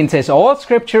 3:16-17 says, all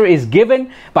Scripture is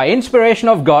given by inspiration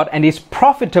of God and is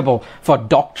profitable for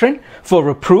doctrine, for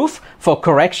reproof, for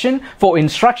correction, for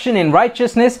instruction in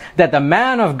righteousness, that the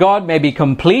man of God may be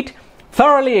complete,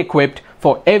 thoroughly equipped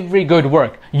for every good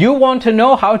work. You want to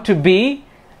know how to be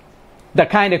the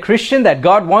kind of Christian that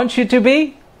God wants you to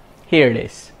be? Here it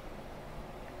is.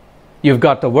 You've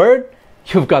got the Word,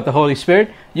 you've got the Holy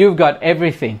Spirit, you've got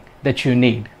everything that you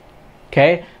need.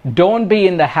 Okay? Don't be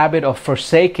in the habit of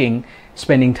forsaking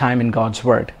spending time in God's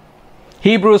Word.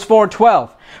 Hebrews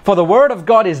 4:12. For the Word of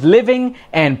God is living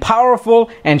and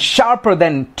powerful and sharper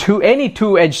than any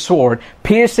two-edged sword,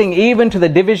 piercing even to the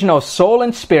division of soul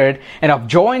and spirit and of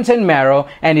joints and marrow,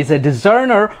 and is a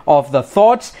discerner of the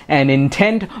thoughts and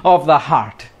intent of the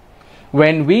heart.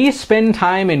 When we spend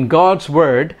time in God's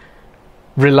Word,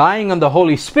 relying on the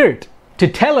Holy Spirit to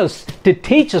tell us, to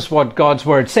teach us what God's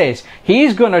Word says,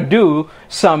 He's going to do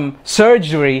some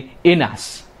surgery in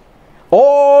us,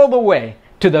 all the way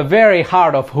to the very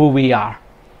heart of who we are.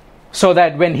 So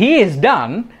that when He is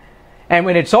done, and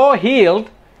when it's all healed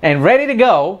and ready to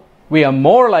go, we are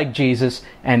more like Jesus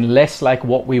and less like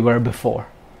what we were before.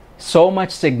 So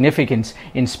much significance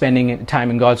in spending time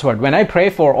in God's Word. When I pray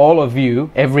for all of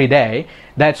you every day,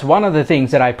 that's one of the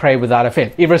things that I pray without a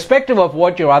faith. Irrespective of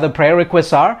what your other prayer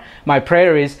requests are, my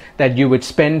prayer is that you would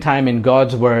spend time in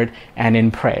God's Word and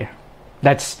in prayer.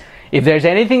 If there's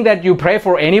anything that you pray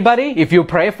for anybody, if you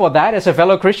pray for that as a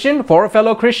fellow Christian, for a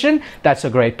fellow Christian, that's a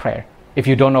great prayer, if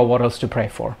you don't know what else to pray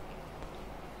for.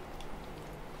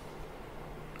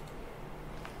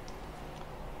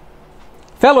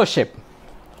 Fellowship.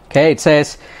 Okay, it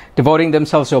says, devoting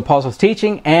themselves to apostles'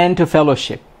 teaching and to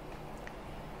fellowship.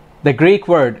 The Greek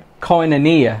word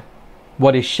koinonia,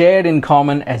 what is shared in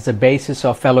common as the basis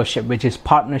of fellowship, which is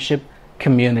partnership,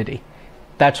 community.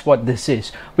 That's what this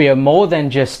is. We are more than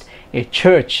just a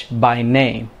church by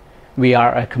name. We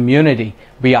are a community.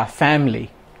 We are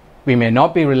family. We may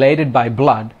not be related by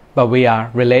blood, but we are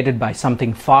related by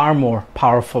something far more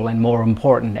powerful and more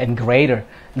important and greater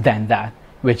than that,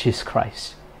 which is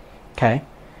Christ. Okay?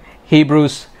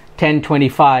 Hebrews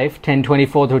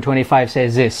 10:24-25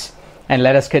 says this, and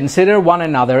let us consider one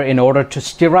another in order to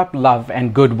stir up love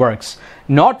and good works,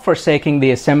 not forsaking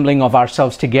the assembling of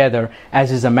ourselves together,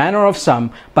 as is the manner of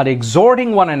some, but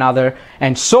exhorting one another,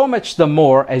 and so much the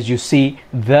more as you see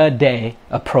the day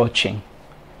approaching.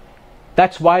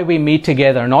 That's why we meet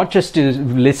together, not just to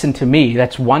listen to me.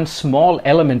 That's one small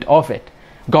element of it.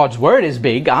 God's Word is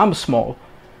big, I'm small.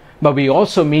 But we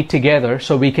also meet together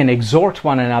so we can exhort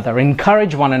one another,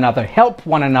 encourage one another, help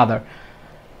one another,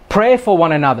 pray for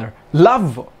one another,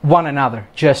 love one another,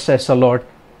 just as the Lord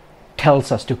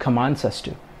tells us to, commands us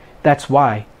to. That's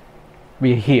why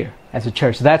we're here as a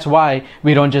church. That's why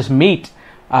we don't just meet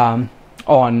on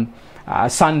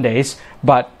Sundays,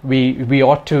 but we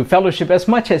ought to fellowship as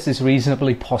much as is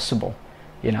reasonably possible,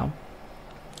 you know.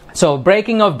 So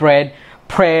breaking of bread,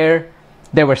 prayer,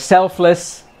 they were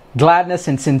selfless, gladness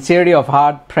and sincerity of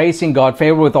heart, praising God,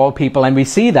 favor with all people. And we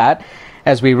see that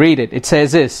as we read it. It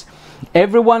says this,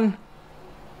 everyone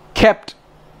kept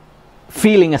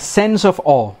feeling a sense of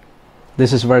awe.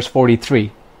 This is verse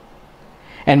 43.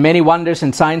 And many wonders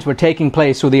and signs were taking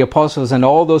place through the apostles, and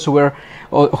all those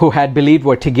who had believed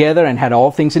were together and had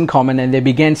all things in common, and they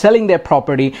began selling their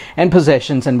property and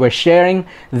possessions and were sharing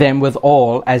them with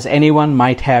all as anyone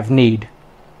might have need.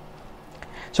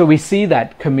 So we see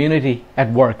that community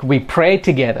at work. We prayed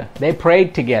together. They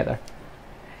prayed together.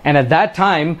 And at that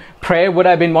time, prayer would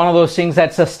have been one of those things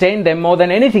that sustained them more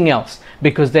than anything else,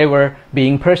 because they were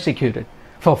being persecuted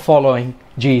for following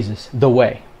Jesus, the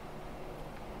way.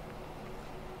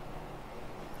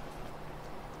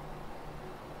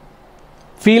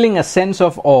 Feeling a sense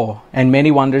of awe, and many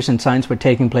wonders and signs were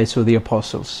taking place through the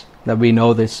apostles. That we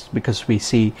know this because we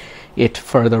see it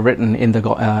further written in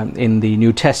the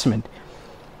New Testament.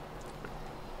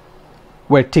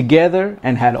 Were together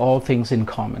and had all things in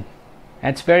common.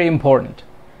 That's very important.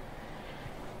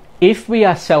 If we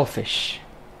are selfish,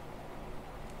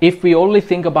 if we only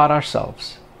think about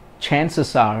ourselves,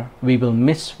 chances are we will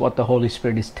miss what the Holy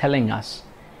Spirit is telling us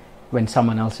when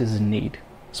someone else is in need,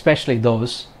 especially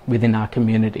those within our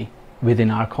community, within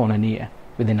our koinonia,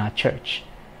 within our church.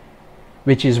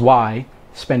 Which is why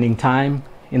spending time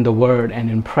in the Word and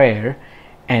in prayer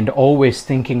and always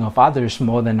thinking of others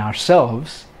more than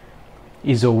ourselves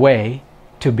is a way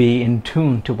to be in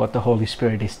tune to what the Holy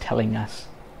Spirit is telling us.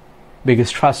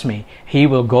 Because trust me, He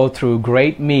will go through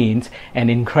great means and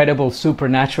incredible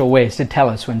supernatural ways to tell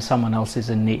us when someone else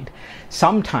is in need.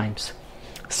 Sometimes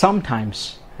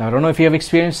I don't know if you have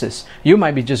experienced this. You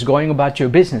might be just going about your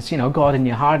business, God in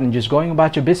your heart, and just going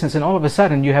about your business, and all of a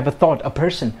sudden you have a thought, a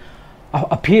person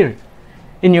appeared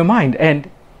in your mind, and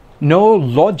no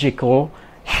logical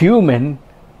human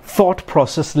thought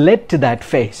process led to that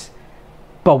phase.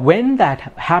 But when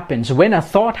that happens, when a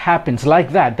thought happens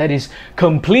like that, that is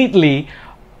completely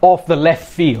off the left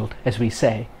field, as we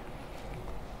say,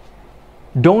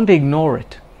 don't ignore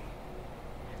it.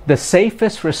 The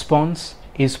safest response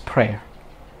is prayer.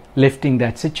 Lifting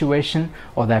that situation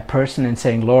or that person and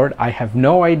saying, Lord, I have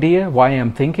no idea why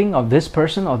I'm thinking of this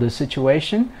person or this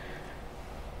situation,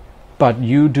 but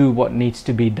you do what needs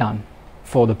to be done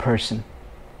for the person.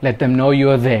 Let them know you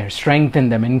are there. Strengthen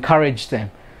them, encourage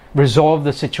them, resolve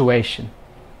the situation.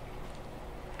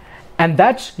 And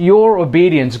that's your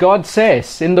obedience. God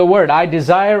says in the Word, I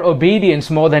desire obedience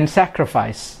more than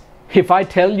sacrifice. If I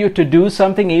tell you to do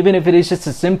something, even if it is just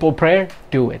a simple prayer,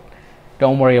 do it.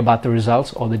 Don't worry about the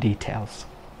results or the details.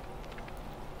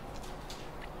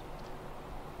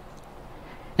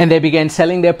 And they began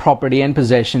selling their property and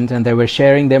possessions, and they were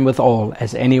sharing them with all,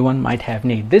 as anyone might have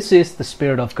need. This is the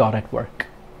Spirit of God at work.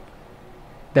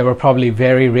 There were probably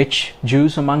very rich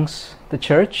Jews amongst the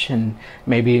church, and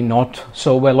maybe not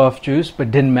so well-off Jews, but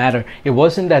didn't matter. It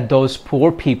wasn't that those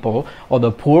poor people or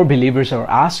the poor believers are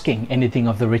asking anything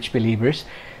of the rich believers.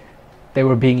 They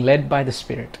were being led by the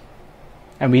Spirit.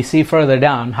 And we see further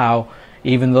down how,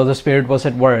 even though the Spirit was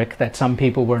at work, that some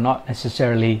people were not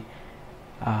necessarily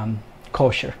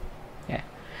kosher. Yeah.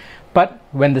 But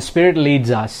when the Spirit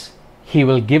leads us, He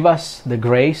will give us the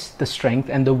grace, the strength,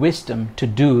 and the wisdom to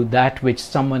do that which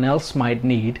someone else might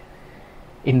need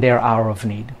in their hour of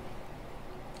need.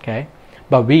 Okay?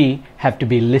 But we have to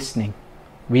be listening.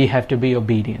 We have to be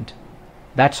obedient.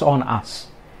 That's on us.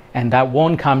 And that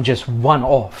won't come just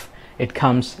one-off. It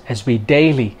comes as we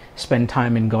daily spend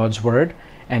time in God's Word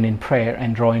and in prayer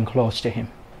and drawing close to Him.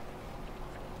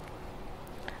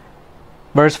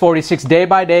 Verse 46, day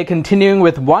by day, continuing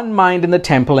with one mind in the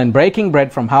temple and breaking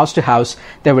bread from house to house,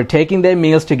 they were taking their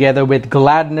meals together with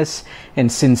gladness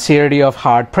and sincerity of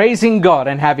heart, praising God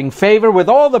and having favor with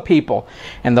all the people.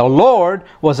 And the Lord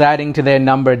was adding to their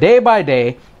number day by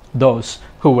day those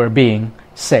who were being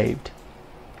saved.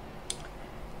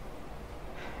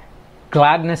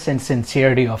 Gladness and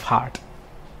sincerity of heart.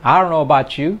 I don't know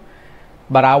about you,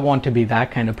 but I want to be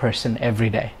that kind of person every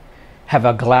day. Have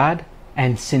a glad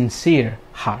and sincere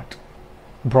heart,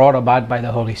 brought about by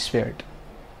the Holy Spirit.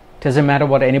 Doesn't matter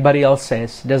what anybody else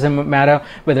says. Doesn't matter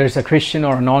whether it's a Christian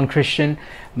or a non-Christian.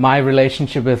 My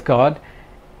relationship with God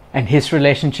and His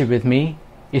relationship with me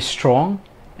is strong,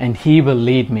 and He will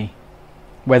lead me.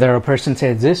 Whether a person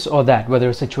says this or that, whether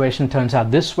a situation turns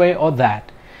out this way or that,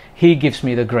 He gives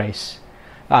me the grace.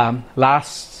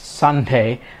 Last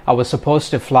Sunday, I was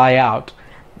supposed to fly out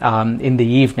in the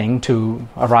evening to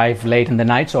arrive late in the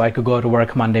night so I could go to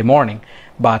work Monday morning.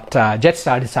 But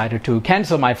Jetstar decided to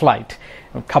cancel my flight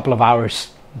a couple of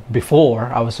hours before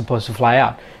I was supposed to fly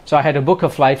out. So I had to book a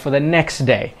flight for the next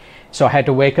day. So I had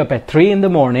to wake up at 3 in the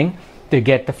morning to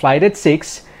get the flight at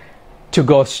 6, to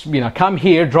go, come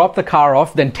here, drop the car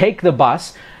off, then take the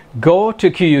bus, go to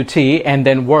QUT, and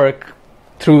then work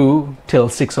through till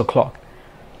 6 o'clock.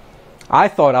 I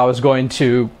thought I was going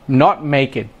to not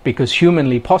make it because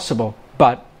humanly possible,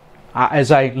 but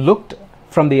as I looked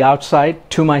from the outside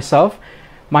to myself,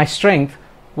 my strength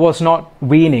was not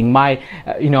waning.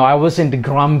 I wasn't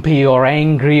grumpy or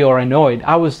angry or annoyed.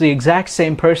 I was the exact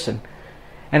same person.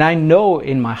 And I know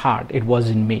in my heart it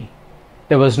wasn't me.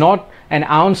 There was not an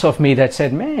ounce of me that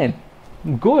said, man,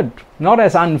 good, not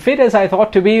as unfit as I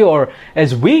thought to be or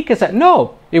as weak as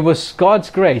No, it was God's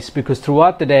grace, because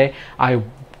throughout the day I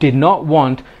did not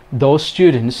want those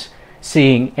students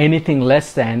seeing anything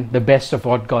less than the best of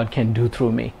what God can do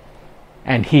through me.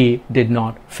 And He did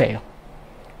not fail.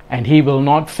 And He will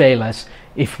not fail us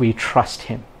if we trust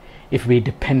Him, if we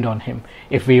depend on Him,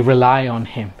 if we rely on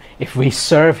Him, if we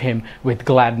serve Him with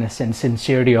gladness and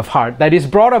sincerity of heart that is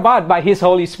brought about by His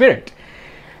Holy Spirit.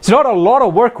 It's not a lot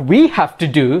of work we have to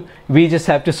do. We just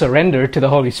have to surrender to the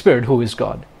Holy Spirit, who is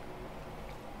God.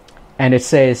 And it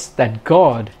says that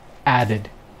God added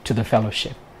to the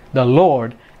fellowship. The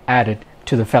Lord added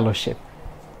to the fellowship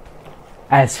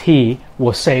as He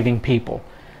was saving people.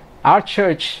 Our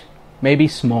church may be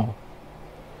small,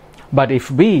 but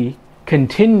if we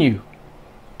continue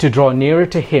to draw nearer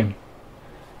to Him,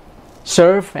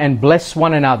 serve and bless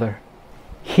one another,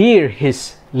 hear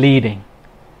His leading,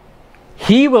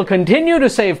 He will continue to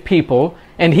save people,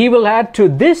 and He will add to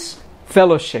this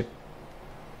fellowship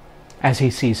as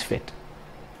He sees fit.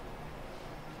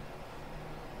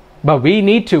 But we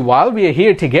need to, while we are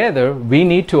here together, we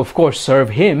need to, of course,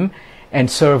 serve Him and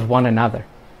serve one another.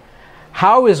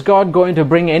 How is God going to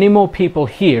bring any more people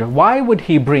here? Why would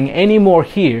He bring any more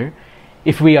here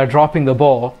if we are dropping the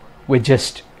ball with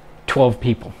just 12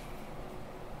 people?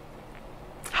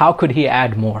 How could He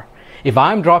add more? If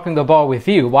I'm dropping the ball with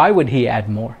you, why would He add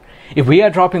more? If we are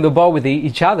dropping the ball with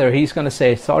each other, He's going to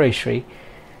say, sorry, Sri.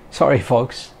 Sorry,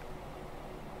 folks.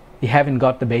 You haven't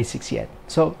got the basics yet.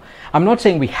 So I'm not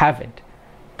saying we haven't,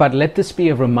 but let this be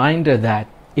a reminder that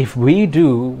if we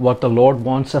do what the Lord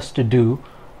wants us to do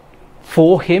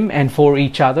for Him and for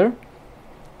each other,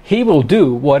 He will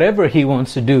do whatever He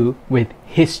wants to do with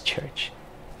His church,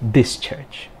 this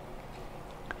church.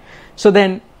 So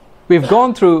then, we've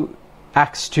gone through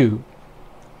Acts 2.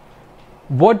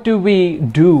 What do we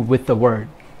do with the Word?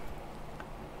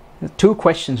 Two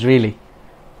questions really.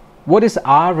 What is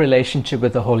our relationship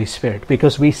with the Holy Spirit?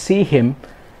 Because we see Him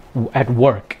at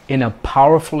work in a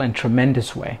powerful and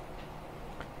tremendous way.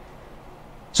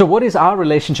 So what is our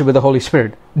relationship with the Holy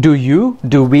Spirit? Do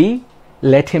we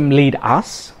let Him lead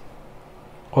us?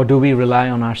 Or do we rely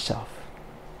on ourselves?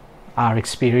 Our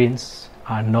experience,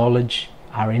 our knowledge,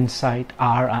 our insight,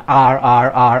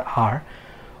 our.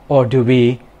 Or do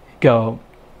we go,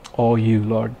 oh you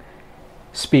Lord,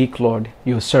 speak Lord,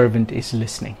 your servant is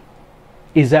listening.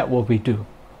 Is that what we do?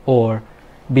 Or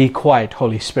be quiet,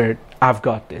 Holy Spirit, I've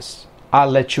got this. I'll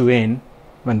let you in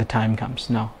when the time comes.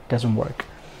 No, it doesn't work.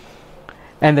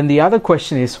 And then the other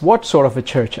question is, what sort of a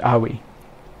church are we?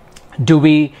 Do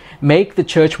we make the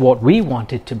church what we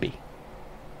want it to be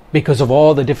because of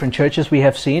all the different churches we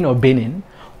have seen or been in?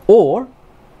 Or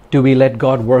do we let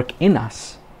God work in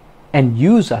us and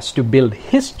use us to build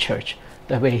His church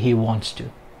the way He wants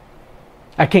to?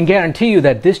 I can guarantee you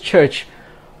that this church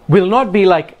will not be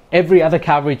like every other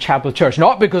Calvary Chapel church,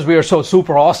 not because we are so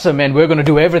super awesome and we're going to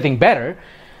do everything better.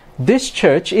 This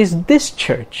church is this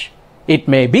church. It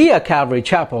may be a Calvary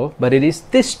Chapel, but it is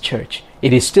this church.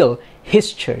 It is still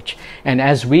His church. And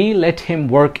as we let Him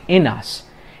work in us,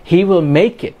 He will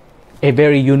make it a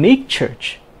very unique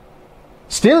church.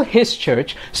 Still His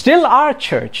church, still our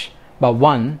church, but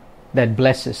one that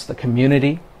blesses the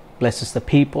community, blesses the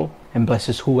people, and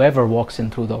blesses whoever walks in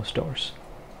through those doors.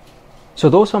 So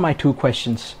those are my two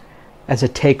questions as a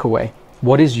takeaway.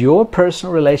 What is your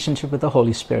personal relationship with the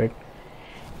Holy Spirit?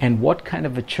 And what kind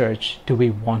of a church do we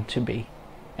want to be?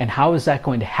 And how is that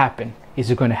going to happen?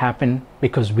 Is it going to happen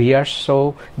because we are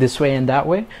so this way and that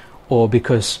way? Or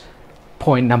because,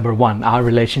 point number one, our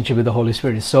relationship with the Holy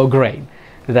Spirit is so great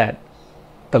that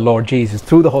the Lord Jesus,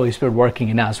 through the Holy Spirit working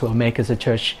in us, will make us a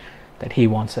church that He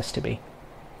wants us to be.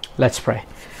 Let's pray.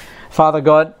 Father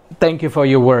God, thank you for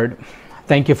your word.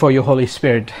 Thank you for your Holy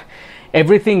Spirit.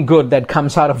 Everything good that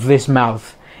comes out of this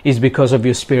mouth is because of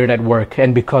your Spirit at work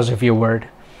and because of your word.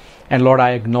 And Lord,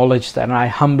 I acknowledge that, and I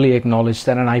humbly acknowledge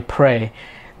that, and I pray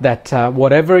that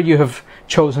whatever you have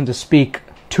chosen to speak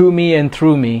to me and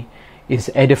through me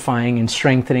is edifying and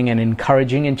strengthening and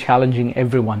encouraging and challenging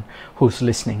everyone who's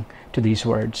listening to these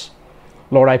words.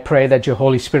 Lord, I pray that your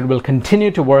Holy Spirit will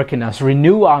continue to work in us,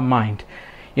 renew our mind,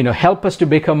 help us to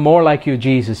become more like you,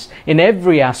 Jesus, in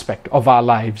every aspect of our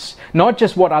lives, not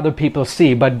just what other people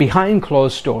see, but behind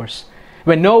closed doors,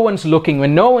 when no one's looking,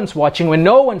 when no one's watching, when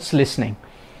no one's listening.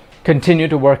 Continue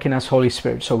to work in us, Holy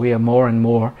Spirit, so we are more and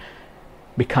more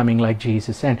becoming like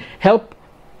Jesus. And help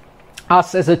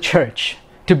us as a church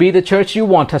to be the church you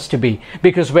want us to be.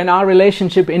 Because when our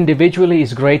relationship individually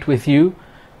is great with you,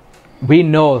 we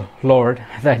know, Lord,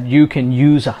 that you can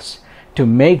use us to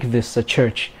make this the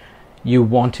church you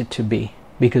want it to be.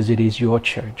 Because it is your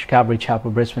church. Calvary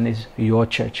Chapel Brisbane is your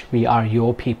church. We are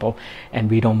your people, and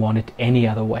we don't want it any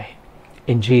other way.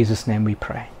 In Jesus' name we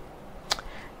pray.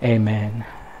 Amen.